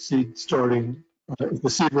seed starting, the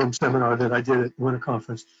seed room seminar that I did at the Winter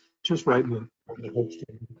Conference, just write me at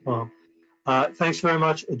hopestream.com. Thanks very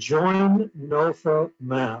much. Join NOFA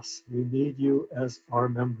Mass. We need you as our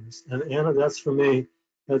members. And Anna, that's for me.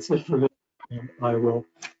 That's it for me. And I will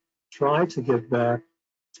try to get back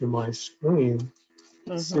to my screen.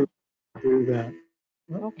 See if I can do that.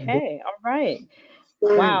 Okay, all right.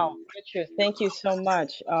 Wow, Richard, thank you so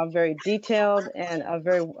much. Very detailed and a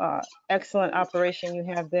very excellent operation you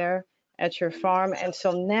have there at your farm. And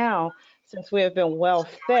so now, since we have been well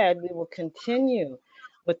fed, we will continue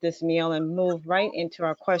with this meal and move right into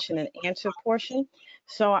our question and answer portion.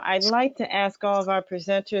 So I'd like to ask all of our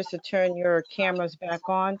presenters to turn your cameras back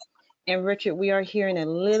on. And Richard, we are hearing a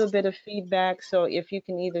little bit of feedback. So if you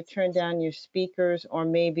can either turn down your speakers or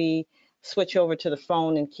maybe switch over to the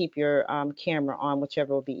phone and keep your camera on,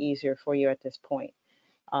 whichever will be easier for you at this point.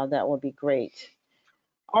 That would be great.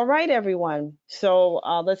 All right, everyone. So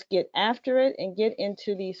let's get after it and get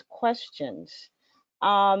into these questions.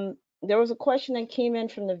 There was a question that came in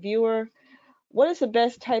from the viewer. What is the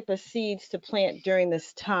best type of seeds to plant during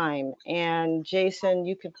this time? And Jason,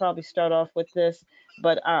 you could probably start off with this,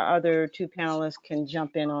 but our other two panelists can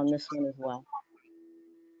jump in on this one as well.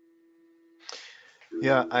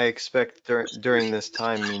 Yeah, I expect during this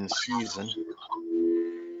time means season.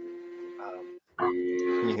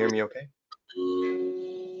 Can you hear me okay?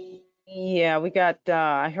 Yeah, we got,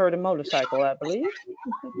 I heard a motorcycle, I believe.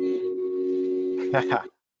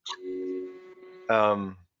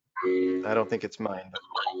 I don't think it's mine.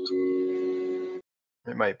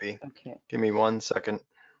 It might be. Okay. Give me 1 second.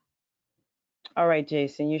 All right,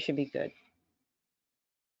 Jason, you should be good.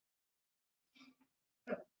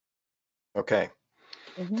 Okay.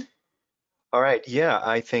 Mm-hmm. All right. Yeah,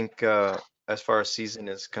 I think as far as season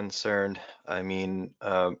is concerned, I mean,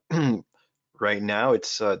 right now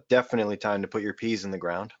it's definitely time to put your peas in the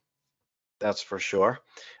ground. That's for sure.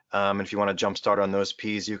 And if you want to jumpstart on those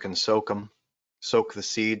peas, you can soak them. Soak the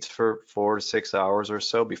seeds for 4 to 6 hours or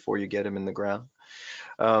so before you get them in the ground.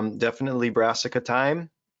 Definitely brassica time,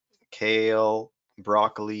 kale,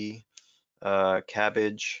 broccoli,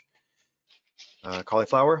 cabbage,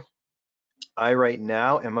 cauliflower. I right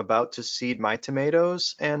now am about to seed my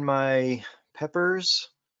tomatoes and my peppers,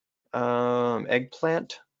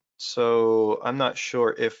 eggplant. So I'm not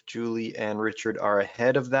sure if Julie and Richard are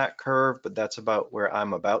ahead of that curve, but that's about where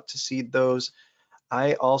I'm about to seed those.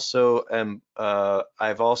 I also am,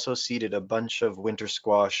 I've also seeded a bunch of winter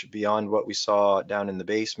squash beyond what we saw down in the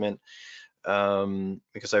basement,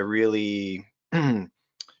 because I really, the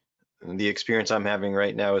experience I'm having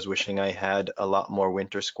right now is wishing I had a lot more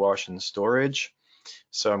winter squash in storage.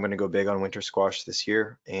 So I'm going to go big on winter squash this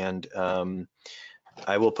year, and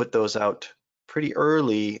I will put those out pretty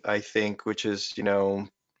early, I think, which is, you know,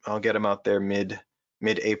 I'll get them out there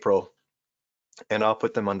mid-April. And I'll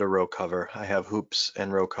put them under row cover. I have hoops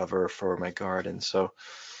and row cover for my garden. So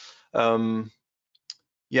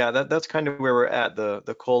yeah, that's kind of where we're at.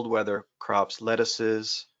 The cold weather crops,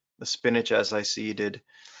 lettuces, the spinach as I seeded,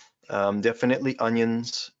 definitely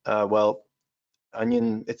onions. Well,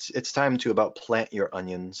 it's time to about plant your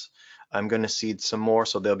onions. I'm going to seed some more,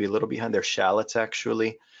 so they'll be a little behind. They're shallots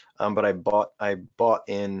actually, but I bought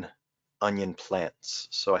in onion plants,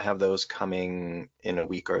 so I have those coming in a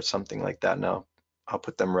week or something like that now. I'll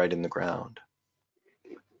put them right in the ground.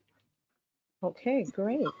 Okay,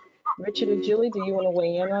 great. Richard or Julie, do you want to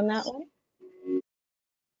weigh in on that one?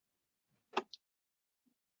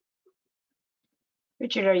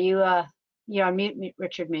 Richard, are you you're on mute,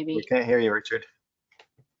 Richard, maybe? We can't hear you, Richard.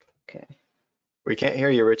 Okay. We can't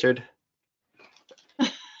hear you, Richard.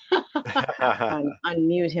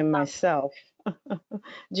 Unmute him myself.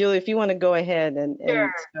 Julie, if you want to go ahead and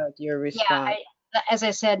Sure. start your response. Yeah, as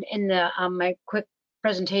I said in the my quick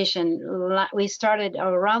presentation, we started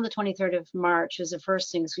around the 23rd of March. Was the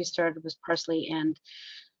first things we started was parsley and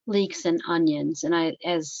leeks and onions. And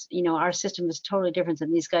as you know, our system is totally different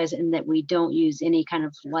than these guys in that we don't use any kind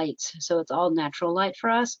of lights, so it's all natural light for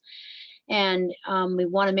us. And we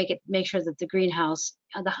want to make sure that the greenhouse,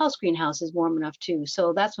 the house greenhouse, is warm enough too.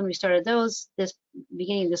 So that's when we started those. This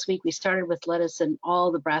beginning of this week, we started with lettuce and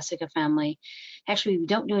all the brassica family. Actually, we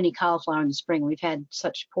don't do any cauliflower in the spring. We've had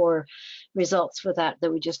such poor results with that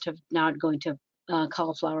we just have now going to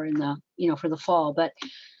cauliflower in the, for the fall. But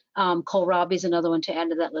kohlrabi is another one to add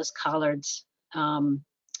to that list. Collards.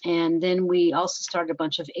 And then we also started a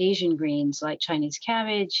bunch of Asian greens like Chinese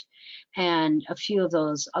cabbage and a few of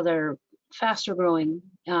those other faster growing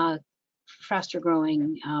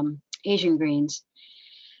Asian greens.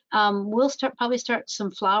 We'll probably start some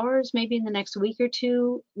flowers maybe in the next week or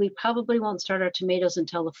two. We probably won't start our tomatoes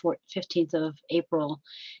until the 15th of April.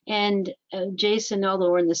 And Jason,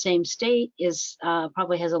 although we're in the same state,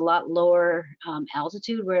 probably has a lot lower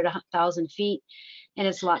altitude. We're at 1,000 feet. And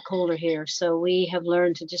it's a lot colder here. So we have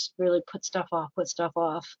learned to just really put stuff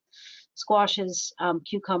off. Squashes,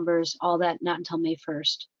 cucumbers, all that, not until May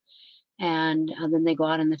 1st. And then they go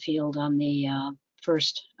out in the field on the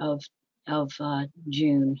 1st of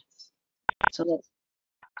June. So that's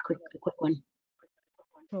a quick one.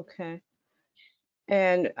 Okay.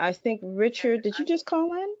 And I think, Richard, did you just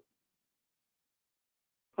call in?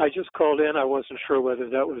 I just called in. I wasn't sure whether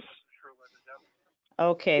that was.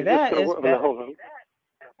 Okay, that is better. Hold on.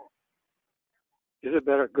 Is it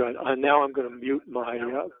better? Good. Now I'm going to mute my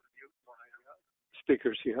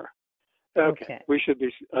speakers here. Okay. We should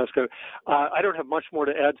be good. I don't have much more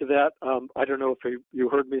to add to that. I don't know if you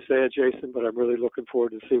heard me say it, Jason, but I'm really looking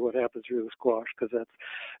forward to see what happens here with the squash, because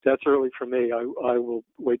that's early for me. I will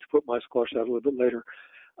wait to put my squash out a little bit later.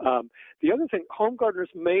 The other thing, home gardeners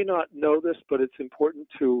may not know this, but it's important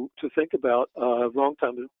to think about. Wrong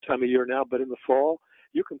time of year now, but in the fall,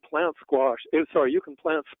 you can plant you can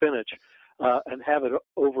plant spinach and have it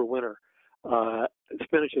over winter.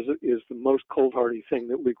 Spinach is the most cold hardy thing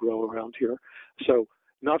that we grow around here. So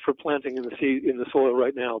not for planting in the soil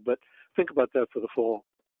right now, but think about that for the fall.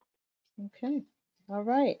 Okay. All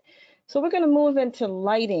right. So we're going to move into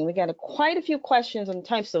lighting. We got quite a few questions on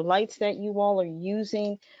types of lights that you all are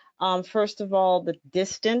using. First of all, the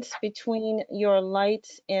distance between your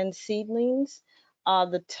lights and seedlings,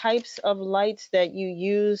 the types of lights that you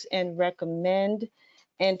use and recommend.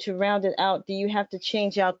 And to round it out, do you have to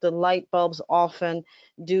change out the light bulbs often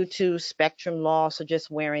due to spectrum loss or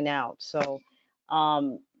just wearing out? So,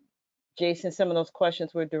 Jason, some of those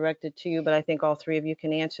questions were directed to you, but I think all three of you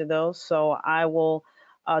can answer those. So I will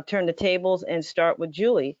turn the tables and start with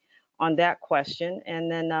Julie on that question,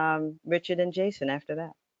 and then Richard and Jason after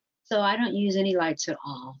that. So I don't use any lights at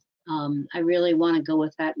all. I really want to go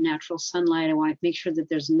with that natural sunlight. I want to make sure that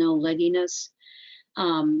there's no leadiness.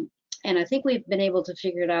 And I think we've been able to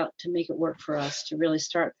figure it out to make it work for us, to really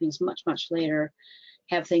start things much, much later,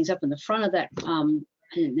 have things up in the front of that,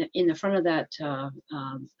 in the front of that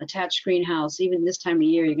attached greenhouse. Even this time of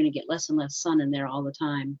year, you're going to get less and less sun in there all the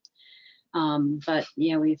time. But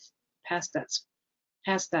yeah, we've passed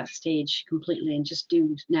that stage completely and just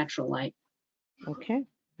do natural light. Okay,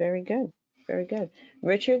 very good, very good.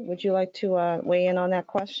 Richard, would you like to weigh in on that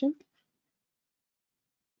question?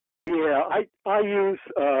 Yeah, I use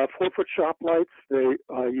 4-foot shop lights.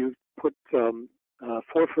 You put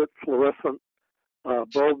 4-foot fluorescent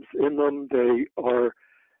bulbs in them. They are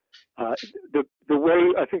the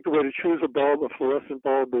way to choose a bulb, a fluorescent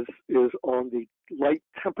bulb, is on the light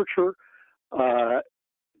temperature. I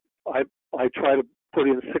try to put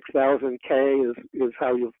in 6,000 K is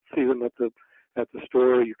how you'll see them at the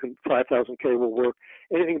store. 5,000 K will work.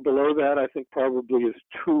 Anything below that, I think, probably is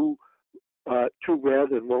too red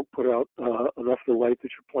and won't put out enough of the light that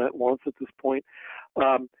your plant wants at this point.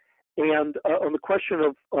 And on the question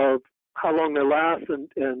of how long they last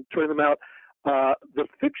and turning them out, the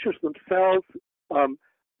fixtures themselves,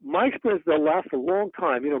 my experience, they'll last a long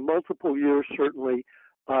time, multiple years certainly,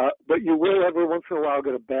 but you will every once in a while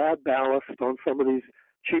get a bad ballast on some of these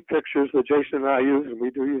cheap fixtures that Jason and I use, and we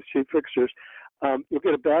do use cheap fixtures. You'll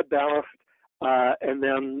get a bad ballast, and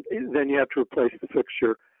then you have to replace the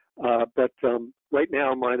fixture. But right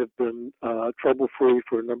now, mine have been trouble-free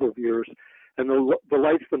for a number of years. And the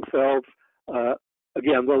lights themselves,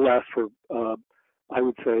 again, they'll last for, I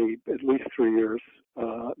would say, at least 3 years,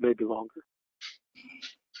 maybe longer.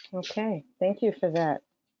 Okay, thank you for that.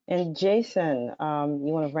 And Jason,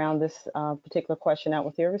 you want to round this particular question out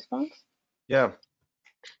with your response?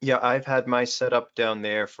 Yeah, I've had my setup down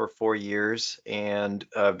there for 4 years, and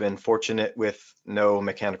I've been fortunate with no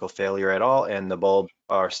mechanical failure at all, and the bulb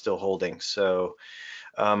are still holding. So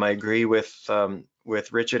I agree with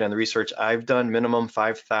Richard and the research. I've done minimum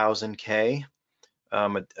 5,000 K,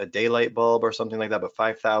 a daylight bulb or something like that, but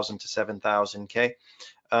 5,000 to 7,000 K.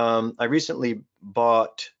 I recently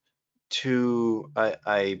bought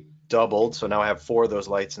I doubled, so now I have 4 of those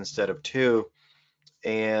lights instead of 2.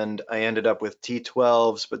 And I ended up with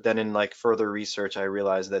T12s, but then in like further research, I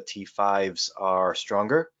realized that T5s are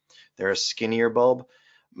stronger. They're a skinnier bulb,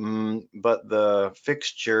 but the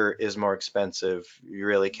fixture is more expensive. You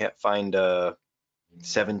really can't find a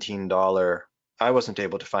 $17. I wasn't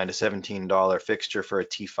able to find a $17 fixture for a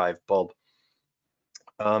T5 bulb.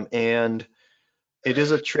 And it is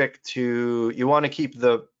a trick to, you want to keep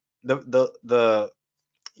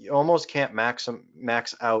you almost can't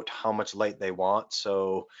max out how much light they want.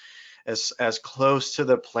 So as close to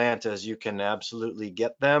the plant as you can absolutely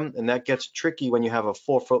get them. And that gets tricky when you have a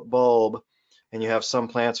 4-foot bulb and you have some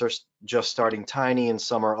plants are just starting tiny and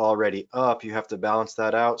some are already up. You have to balance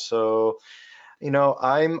that out. So, you know,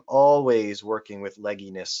 I'm always working with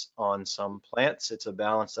legginess on some plants. It's a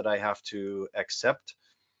balance that I have to accept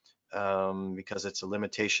because it's a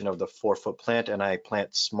limitation of the 4-foot plant, and I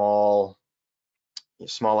plant small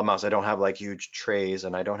amounts. I don't have like huge trays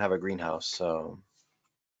and I don't have a greenhouse. So.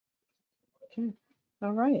 Okay.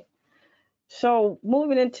 All right. So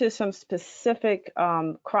moving into some specific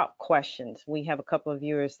crop questions, we have a couple of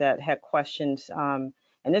viewers that had questions, and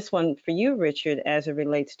this one for you, Richard, as it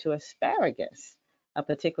relates to asparagus, a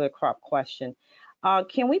particular crop question.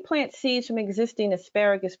 Can we plant seeds from existing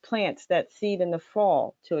asparagus plants that seed in the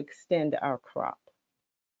fall to extend our crop?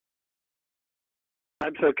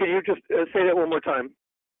 I'm sorry, can you just say that one more time?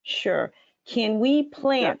 Sure. Can we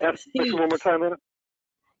plant Ask the question seeds? one more time, Anna?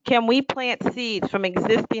 Can we plant seeds from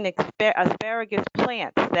existing asparagus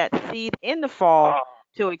plants that seed in the fall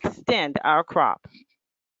to extend our crop?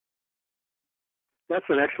 That's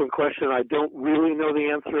an excellent question. I don't really know the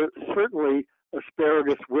answer. Certainly,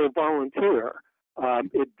 asparagus will volunteer.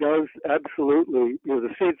 It does absolutely. You know, the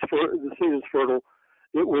seed is fertile.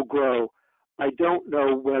 It will grow. I don't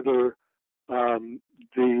know whether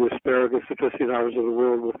the asparagus aficionados of the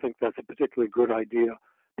world will think that's a particularly good idea,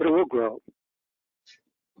 but it will grow.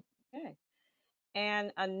 Okay.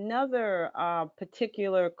 And another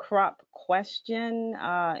particular crop question,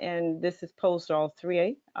 and this is posed to all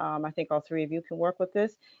three, I think all 3 of you can work with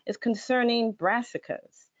this, is concerning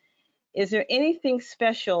brassicas. Is there anything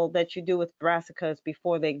special that you do with brassicas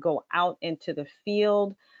before they go out into the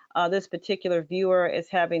field? This particular viewer is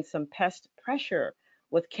having some pest pressure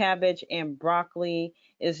with cabbage and broccoli.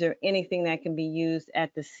 Is there anything that can be used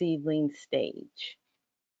at the seedling stage?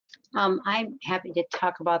 I'm happy to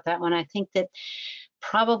talk about that one. I think that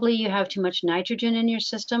probably you have too much nitrogen in your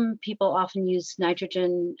system. People often use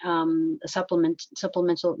nitrogen,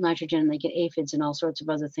 supplemental nitrogen. They get aphids and all sorts of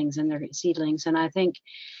other things in their seedlings. And I think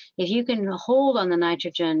if you can hold on the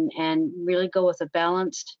nitrogen and really go with a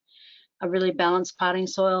really balanced potting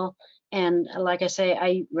soil, and like I say,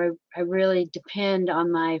 I really depend on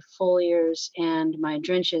my foliars and my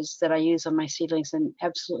drenches that I use on my seedlings, and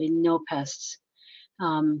absolutely no pests.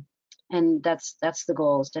 And that's the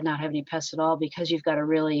goal, is to not have any pests at all, because you've got a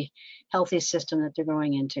really healthy system that they're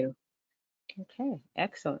growing into. Okay,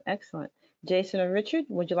 excellent, excellent. Jason or Richard,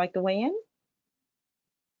 would you like to weigh in?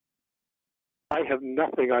 I have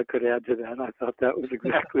nothing I could add to that. I thought that was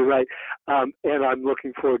exactly right. And I'm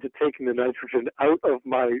looking forward to taking the nitrogen out of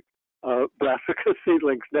my brassica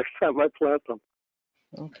seedlings next time I plant them.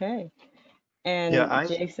 Okay. And Yeah,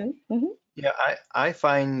 Jason? Yeah, I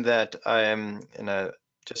find that I'm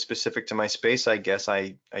just specific to my space, I guess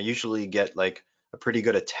I usually get like a pretty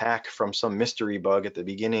good attack from some mystery bug at the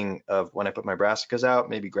beginning of when I put my brassicas out.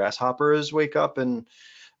 Maybe grasshoppers wake up and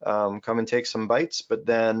come and take some bites, but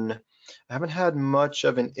then I haven't had much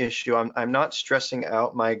of an issue. I'm not stressing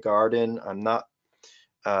out my garden. I'm not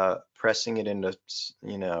pressing it into,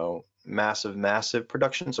 you know, massive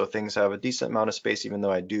production. So things have a decent amount of space, even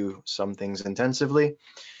though I do some things intensively.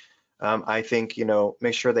 I think, you know,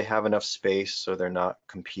 make sure they have enough space so they're not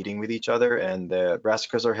competing with each other. And the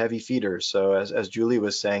brassicas are heavy feeders. So as Julie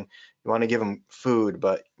was saying, you want to give them food,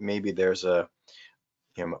 but maybe there's a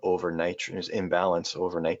imbalance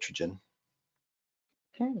over nitrogen.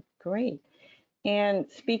 Okay, great. And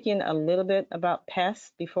speaking a little bit about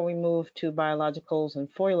pests before we move to biologicals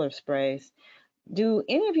and foliar sprays, do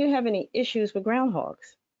any of you have any issues with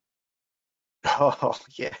groundhogs? Oh,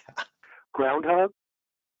 yeah. Groundhog?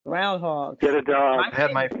 Groundhogs. Get a dog. I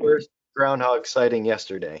had my first groundhog sighting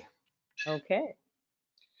yesterday. Okay.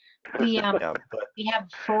 We Yeah, we have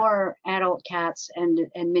 4 adult cats and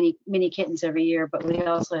many kittens every year, but we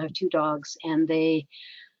also have 2 dogs, and they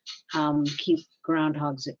keep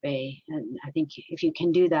groundhogs at bay. And I think if you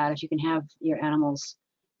can do that, if you can have your animals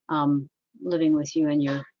living with you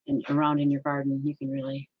and around in your garden, you can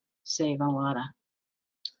really save a lot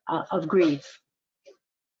of grief.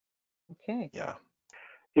 Okay. yeah.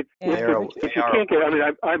 If Yeah. if you can't get, I mean,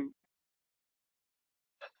 I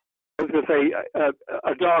was going to say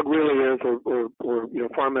a dog really is, or you know,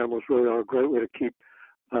 farm animals really are a great way to keep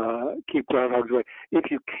groundhogs away. If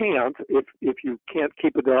you can't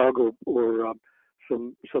keep a dog or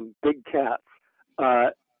some big cats,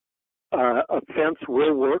 a fence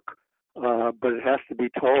will work, but it has to be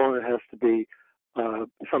tall and it has to be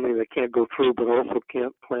something they can't go through, but also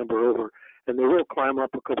can't clamber over. And they will climb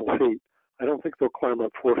up a couple feet. I don't think they'll climb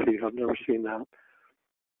up 4 feet. I've never seen that.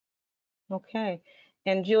 Okay.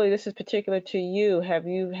 And Julie, this is particular to you. Have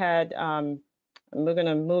you had, we're going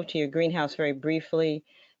to move to your greenhouse very briefly.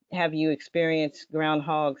 Have you experienced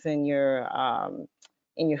groundhogs in your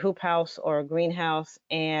hoop house or greenhouse?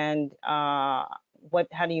 And how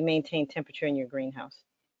do you maintain temperature in your greenhouse?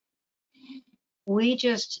 We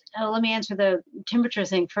just, let me answer the temperature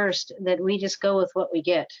thing first, that we just go with what we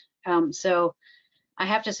get. So I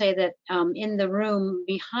have to say that in the room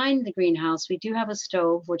behind the greenhouse, we do have a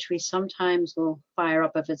stove, which we sometimes will fire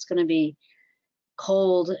up if it's going to be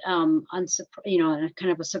cold, you know,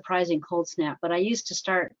 kind of a surprising cold snap. But I used to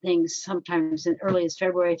start things sometimes as early as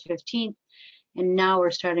February 15th, and now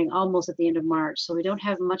we're starting almost at the end of March. So we don't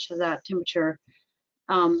have much of that temperature,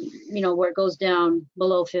 you know, where it goes down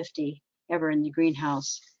below 50 ever in the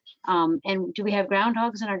greenhouse. And do we have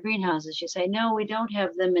groundhogs in our greenhouses? You say, no, we don't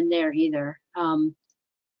have them in there either.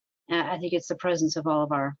 I think it's the presence of all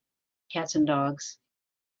of our cats and dogs.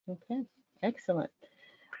 Okay, excellent.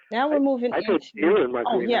 Now we're moving I've had into. deer in my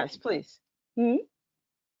Oh, greenhouse. yes, please. Hmm?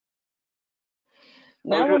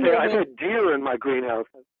 I was going to say, I've had deer in my greenhouse.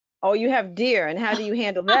 Oh, you have deer, and how do you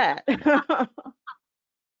handle that?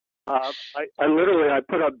 I literally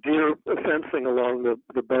put up deer fencing along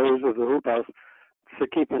the bows of the hoop house to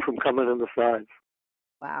keep them from coming in the sides.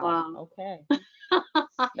 Wow. Okay.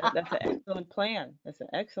 That's an excellent plan. That's an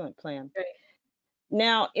excellent plan. Great.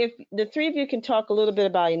 Now, if the three of you can talk a little bit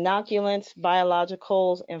about inoculants,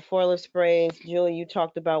 biologicals, and foliar sprays. Julie, you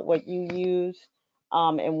talked about what you use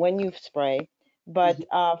and when you spray. But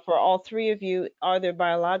for all three of you, are there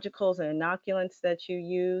biologicals and inoculants that you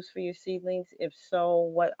use for your seedlings? If so,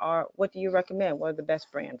 what do you recommend? What are the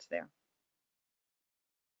best brands there?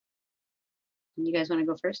 You guys want to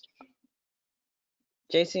go first?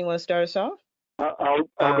 Jason, you want to start us off? I'll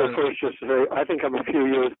go first just to say, I think I'm a few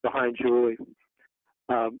years behind Julie.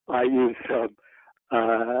 I use,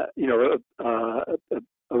 you know, a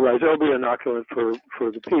rhizobia inoculant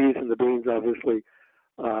for the peas and the beans, obviously,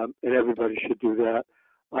 and everybody should do that.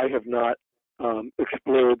 I have not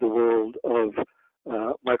explored the world of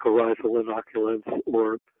mycorrhizal inoculants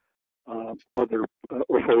or other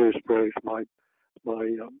or foliar sprays.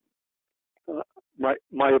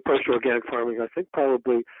 My approach to organic farming, I think,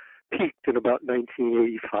 probably peaked in about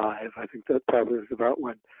 1985. I think that probably was about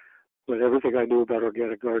when everything I knew about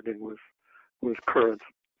organic gardening was current.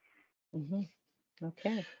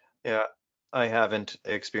 Okay. Yeah, I haven't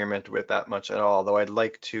experimented with that much at all, though I'd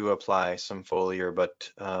like to apply some foliar,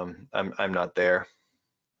 but I'm not there.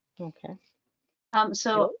 Okay.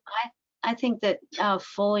 So I think that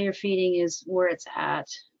foliar feeding is where it's at.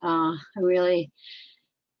 I really,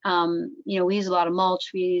 you know, we use a lot of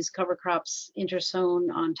mulch. We use cover crops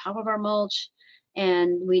intersown on top of our mulch,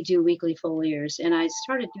 and we do weekly foliars. And I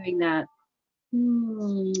started doing that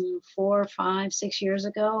 4, 5, 6 years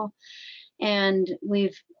ago. And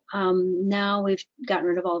now we've gotten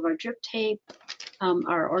rid of all of our drip tape.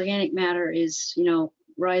 Our organic matter is, you know,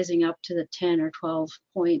 rising up to the 10 or 12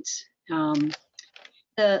 points.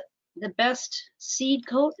 The best seed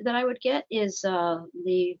coat that I would get is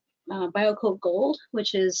the BioCoat Gold,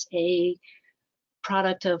 which is a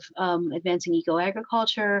product of Advancing Eco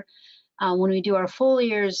Agriculture. When we do our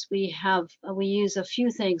foliars, we use a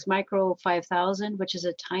few things. Micro 5000, which is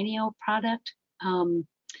a Tineo product,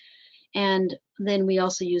 and then we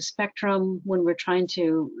also use Spectrum when we're trying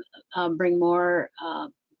to bring more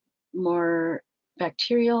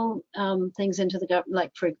bacterial things into the gut.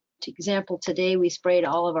 Like for example, today we sprayed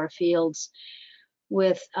all of our fields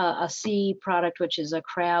with a C product, which is a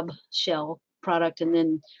crab shell product, and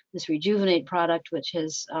then this Rejuvenate product, which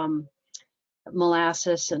has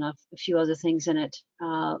molasses and a few other things in it,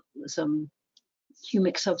 some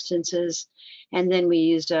humic substances, and then we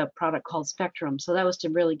used a product called Spectrum. So that was to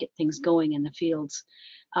really get things going in the fields.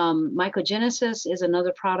 Mycogenesis is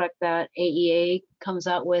another product that AEA comes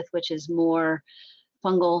out with, which is more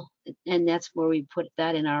fungal, and that's where we put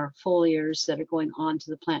that in our foliars that are going on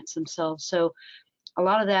to the plants themselves. So a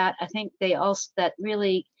lot of that, I think they also, that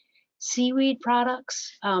really seaweed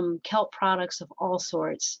products, kelp products of all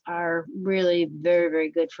sorts are really very,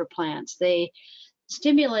 very good for plants. They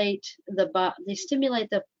stimulate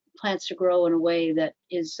the plants to grow in a way that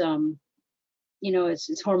is, you know,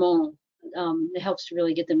 it's hormonal. It helps to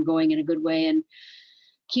really get them going in a good way and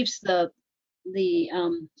keeps the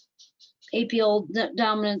apial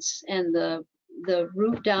dominance and the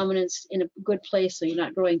root dominance in a good place, so you're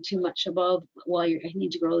not growing too much above while you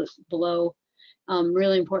need to grow below.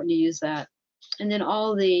 Really important to use that. And then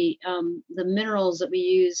all the minerals that we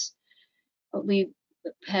use, we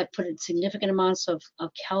have put significant amounts of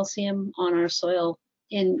calcium on our soil,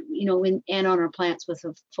 and on our plants with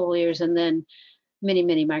the foliars, and then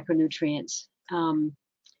many micronutrients.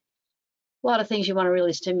 A lot of things you want to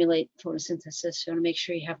really stimulate photosynthesis. You want to make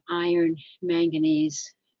sure you have iron,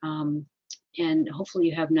 manganese, and hopefully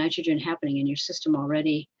you have nitrogen happening in your system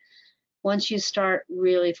already. Once you start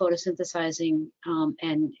really photosynthesizing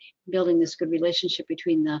and building this good relationship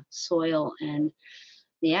between the soil and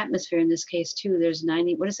the atmosphere, in this case too, there's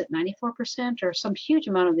 94% or some huge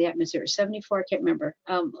amount of the atmosphere, 74, I can't remember.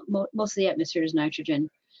 Most of the atmosphere is nitrogen.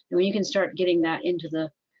 And when you can start getting that into the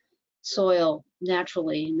soil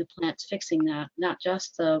naturally, and the plants fixing that, not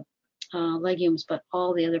just the legumes, but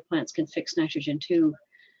all the other plants can fix nitrogen too.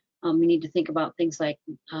 We need to think about things like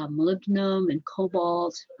molybdenum and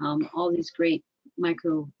cobalt, all these great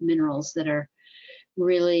micro minerals that are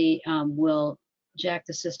really will jack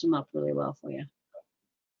the system up really well for you.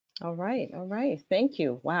 All right. Thank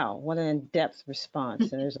you. Wow, what an in-depth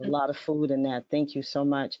response. And there's a lot of food in that. Thank you so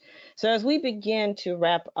much. So as we begin to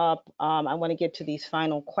wrap up, I want to get to these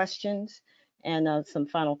final questions and some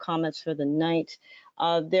final comments for the night.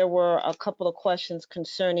 There were a couple of questions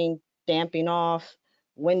concerning damping off.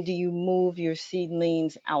 When do you move your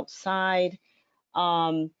seedlings outside?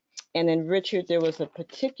 And then Richard, there was a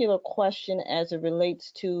particular question as it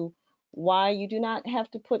relates to why you do not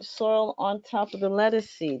have to put soil on top of the lettuce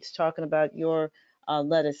seeds, talking about your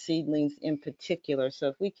lettuce seedlings in particular. So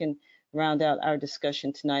if we can round out our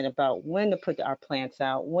discussion tonight about when to put our plants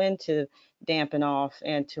out, when to dampen off,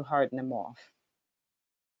 and to harden them off.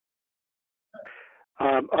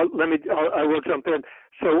 I will jump in.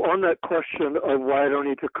 So on that question of why I don't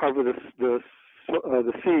need to cover the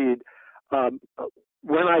seed,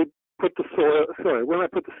 when I put the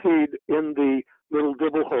seed in the little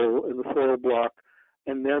dibble hole in the soil block,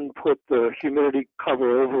 and then put the humidity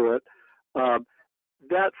cover over it,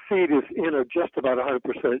 that seed is in a just about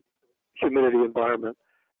 100% humidity environment,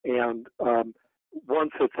 and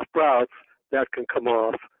once it sprouts, that can come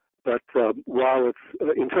off. But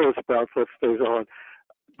until it sprouts, that stays on.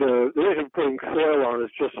 The reason for putting soil on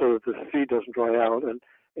is just so that the seed doesn't dry out, and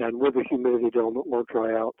with the humidity, it won't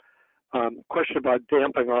dry out. Question about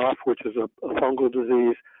damping off, which is a fungal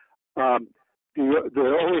disease.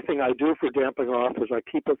 The only thing I do for damping off is I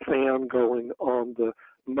keep a fan going on the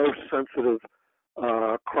most sensitive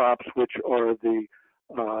crops, which are the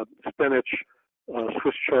spinach,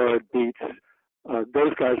 Swiss chard, beets.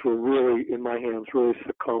 Those guys will really, in my hands, really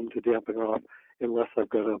succumb to damping off unless I've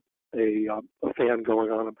got a fan going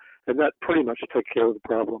on them, and that pretty much takes care of the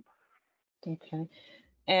problem. Okay.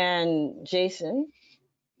 And Jason,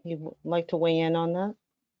 you'd like to weigh in on that?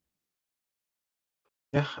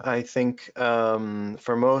 Yeah, I think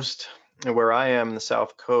for most, where I am, the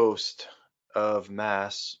south coast of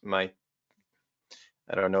Mass, I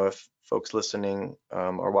don't know if folks listening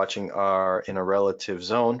or watching are in a relative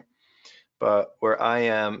zone, but where I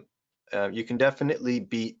am, you can definitely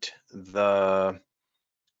beat the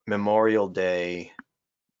Memorial Day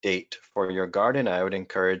date for your garden. I would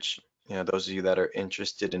encourage those of you that are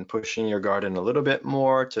interested in pushing your garden a little bit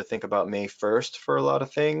more to think about May 1st for a lot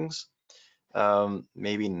of things.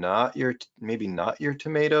 Maybe not your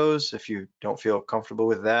tomatoes if you don't feel comfortable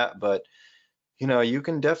with that, but you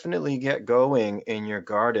can definitely get going in your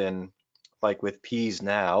garden, like with peas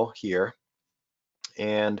now here,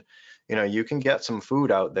 and you can get some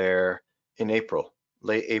food out there in April,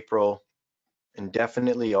 late April, and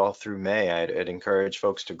definitely all through May. I'd encourage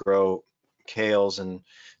folks to grow kales and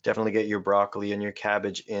definitely get your broccoli and your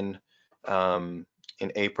cabbage in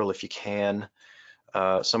April if you can.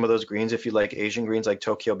 Some of those greens, if you like Asian greens like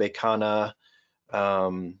Tokyo Bekana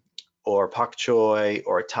or pak choi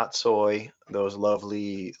or tatsoi, those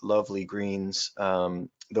lovely greens,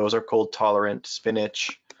 those are cold tolerant.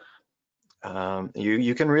 Spinach,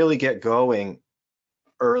 you can really get going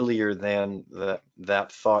earlier than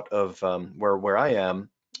that thought of where I am,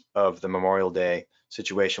 of the Memorial Day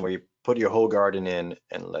situation where you put your whole garden in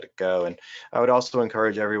and let it go. And I would also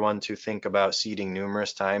encourage everyone to think about seeding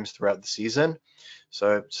numerous times throughout the season.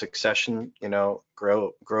 So succession,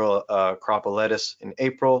 grow a crop of lettuce in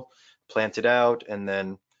April, plant it out, and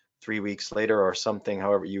then 3 weeks later or something,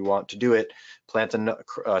 however you want to do it,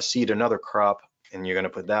 seed another crop and you're going to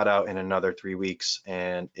put that out in another 3 weeks,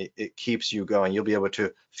 and it keeps you going. You'll be able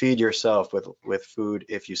to feed yourself with food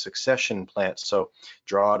if you succession plant. So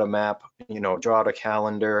draw out a map, draw out a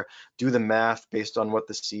calendar, do the math based on what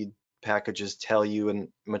the seed packages tell you and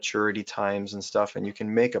maturity times and stuff, and you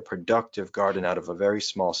can make a productive garden out of a very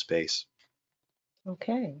small space.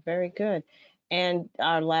 Okay, very good. And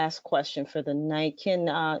our last question for the night, can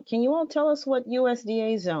you all tell us what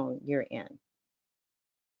USDA zone you're in?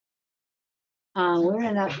 We're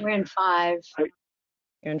in 5.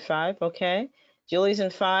 You're in 5, okay. Julie's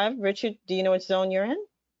in 5. Richard, do you know what zone you're in?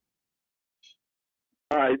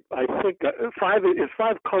 I think 5 is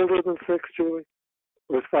 5 colder than 6, Julie,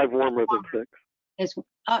 or is 5 warmer than 6? It's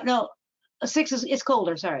no, 6 is it's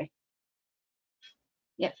colder. Sorry.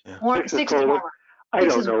 Yeah, Yeah. 6 is colder. warmer. I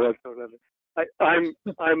don't know. I'm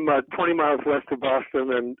 20 miles west of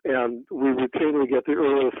Boston, and we routinely get the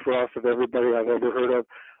earliest frost of everybody I've ever heard of.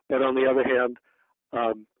 But on the other hand,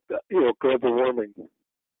 global warming.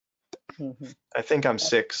 Mm-hmm. I think I'm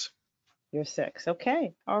 6. You're 6.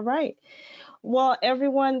 Okay. All right. Well,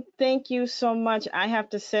 everyone, thank you so much. I have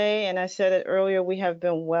to say, and I said it earlier, we have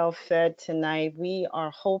been well fed tonight. We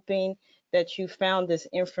are hoping that you found this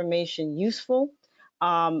information useful.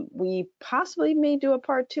 We possibly may do a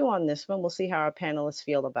part 2 on this one. We'll see how our panelists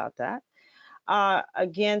feel about that.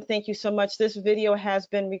 Again, thank you so much. This video has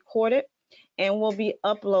been recorded and will be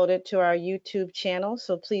uploaded to our YouTube channel.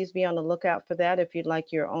 So please be on the lookout for that. If you'd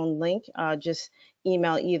like your own link, just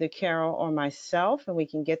email either Carol or myself and we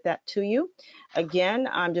can get that to you. Again,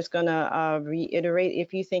 I'm just going to reiterate,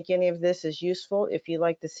 if you think any of this is useful, if you'd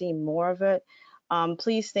like to see more of it,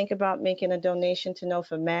 please think about making a donation to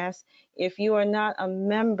NOFA-Mass. If you are not a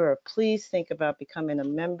member, please think about becoming a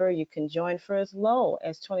member. You can join for as low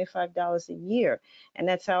as $25 a year. And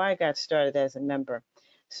that's how I got started as a member.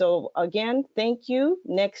 So again, thank you.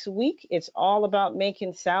 Next week, it's all about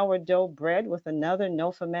making sourdough bread with another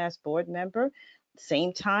NOFA-Mass board member.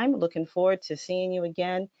 Same time, looking forward to seeing you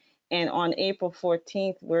again. And on April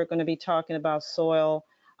 14th, we're going to be talking about soil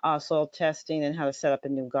testing and how to set up a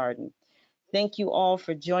new garden. Thank you all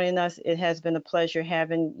for joining us. It has been a pleasure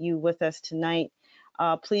having you with us tonight.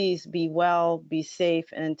 Please be well, be safe,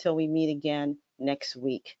 and until we meet again next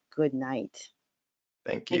week, good night.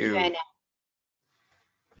 Thank Thank you, you. Anna.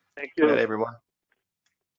 Thank Good night, you. everyone.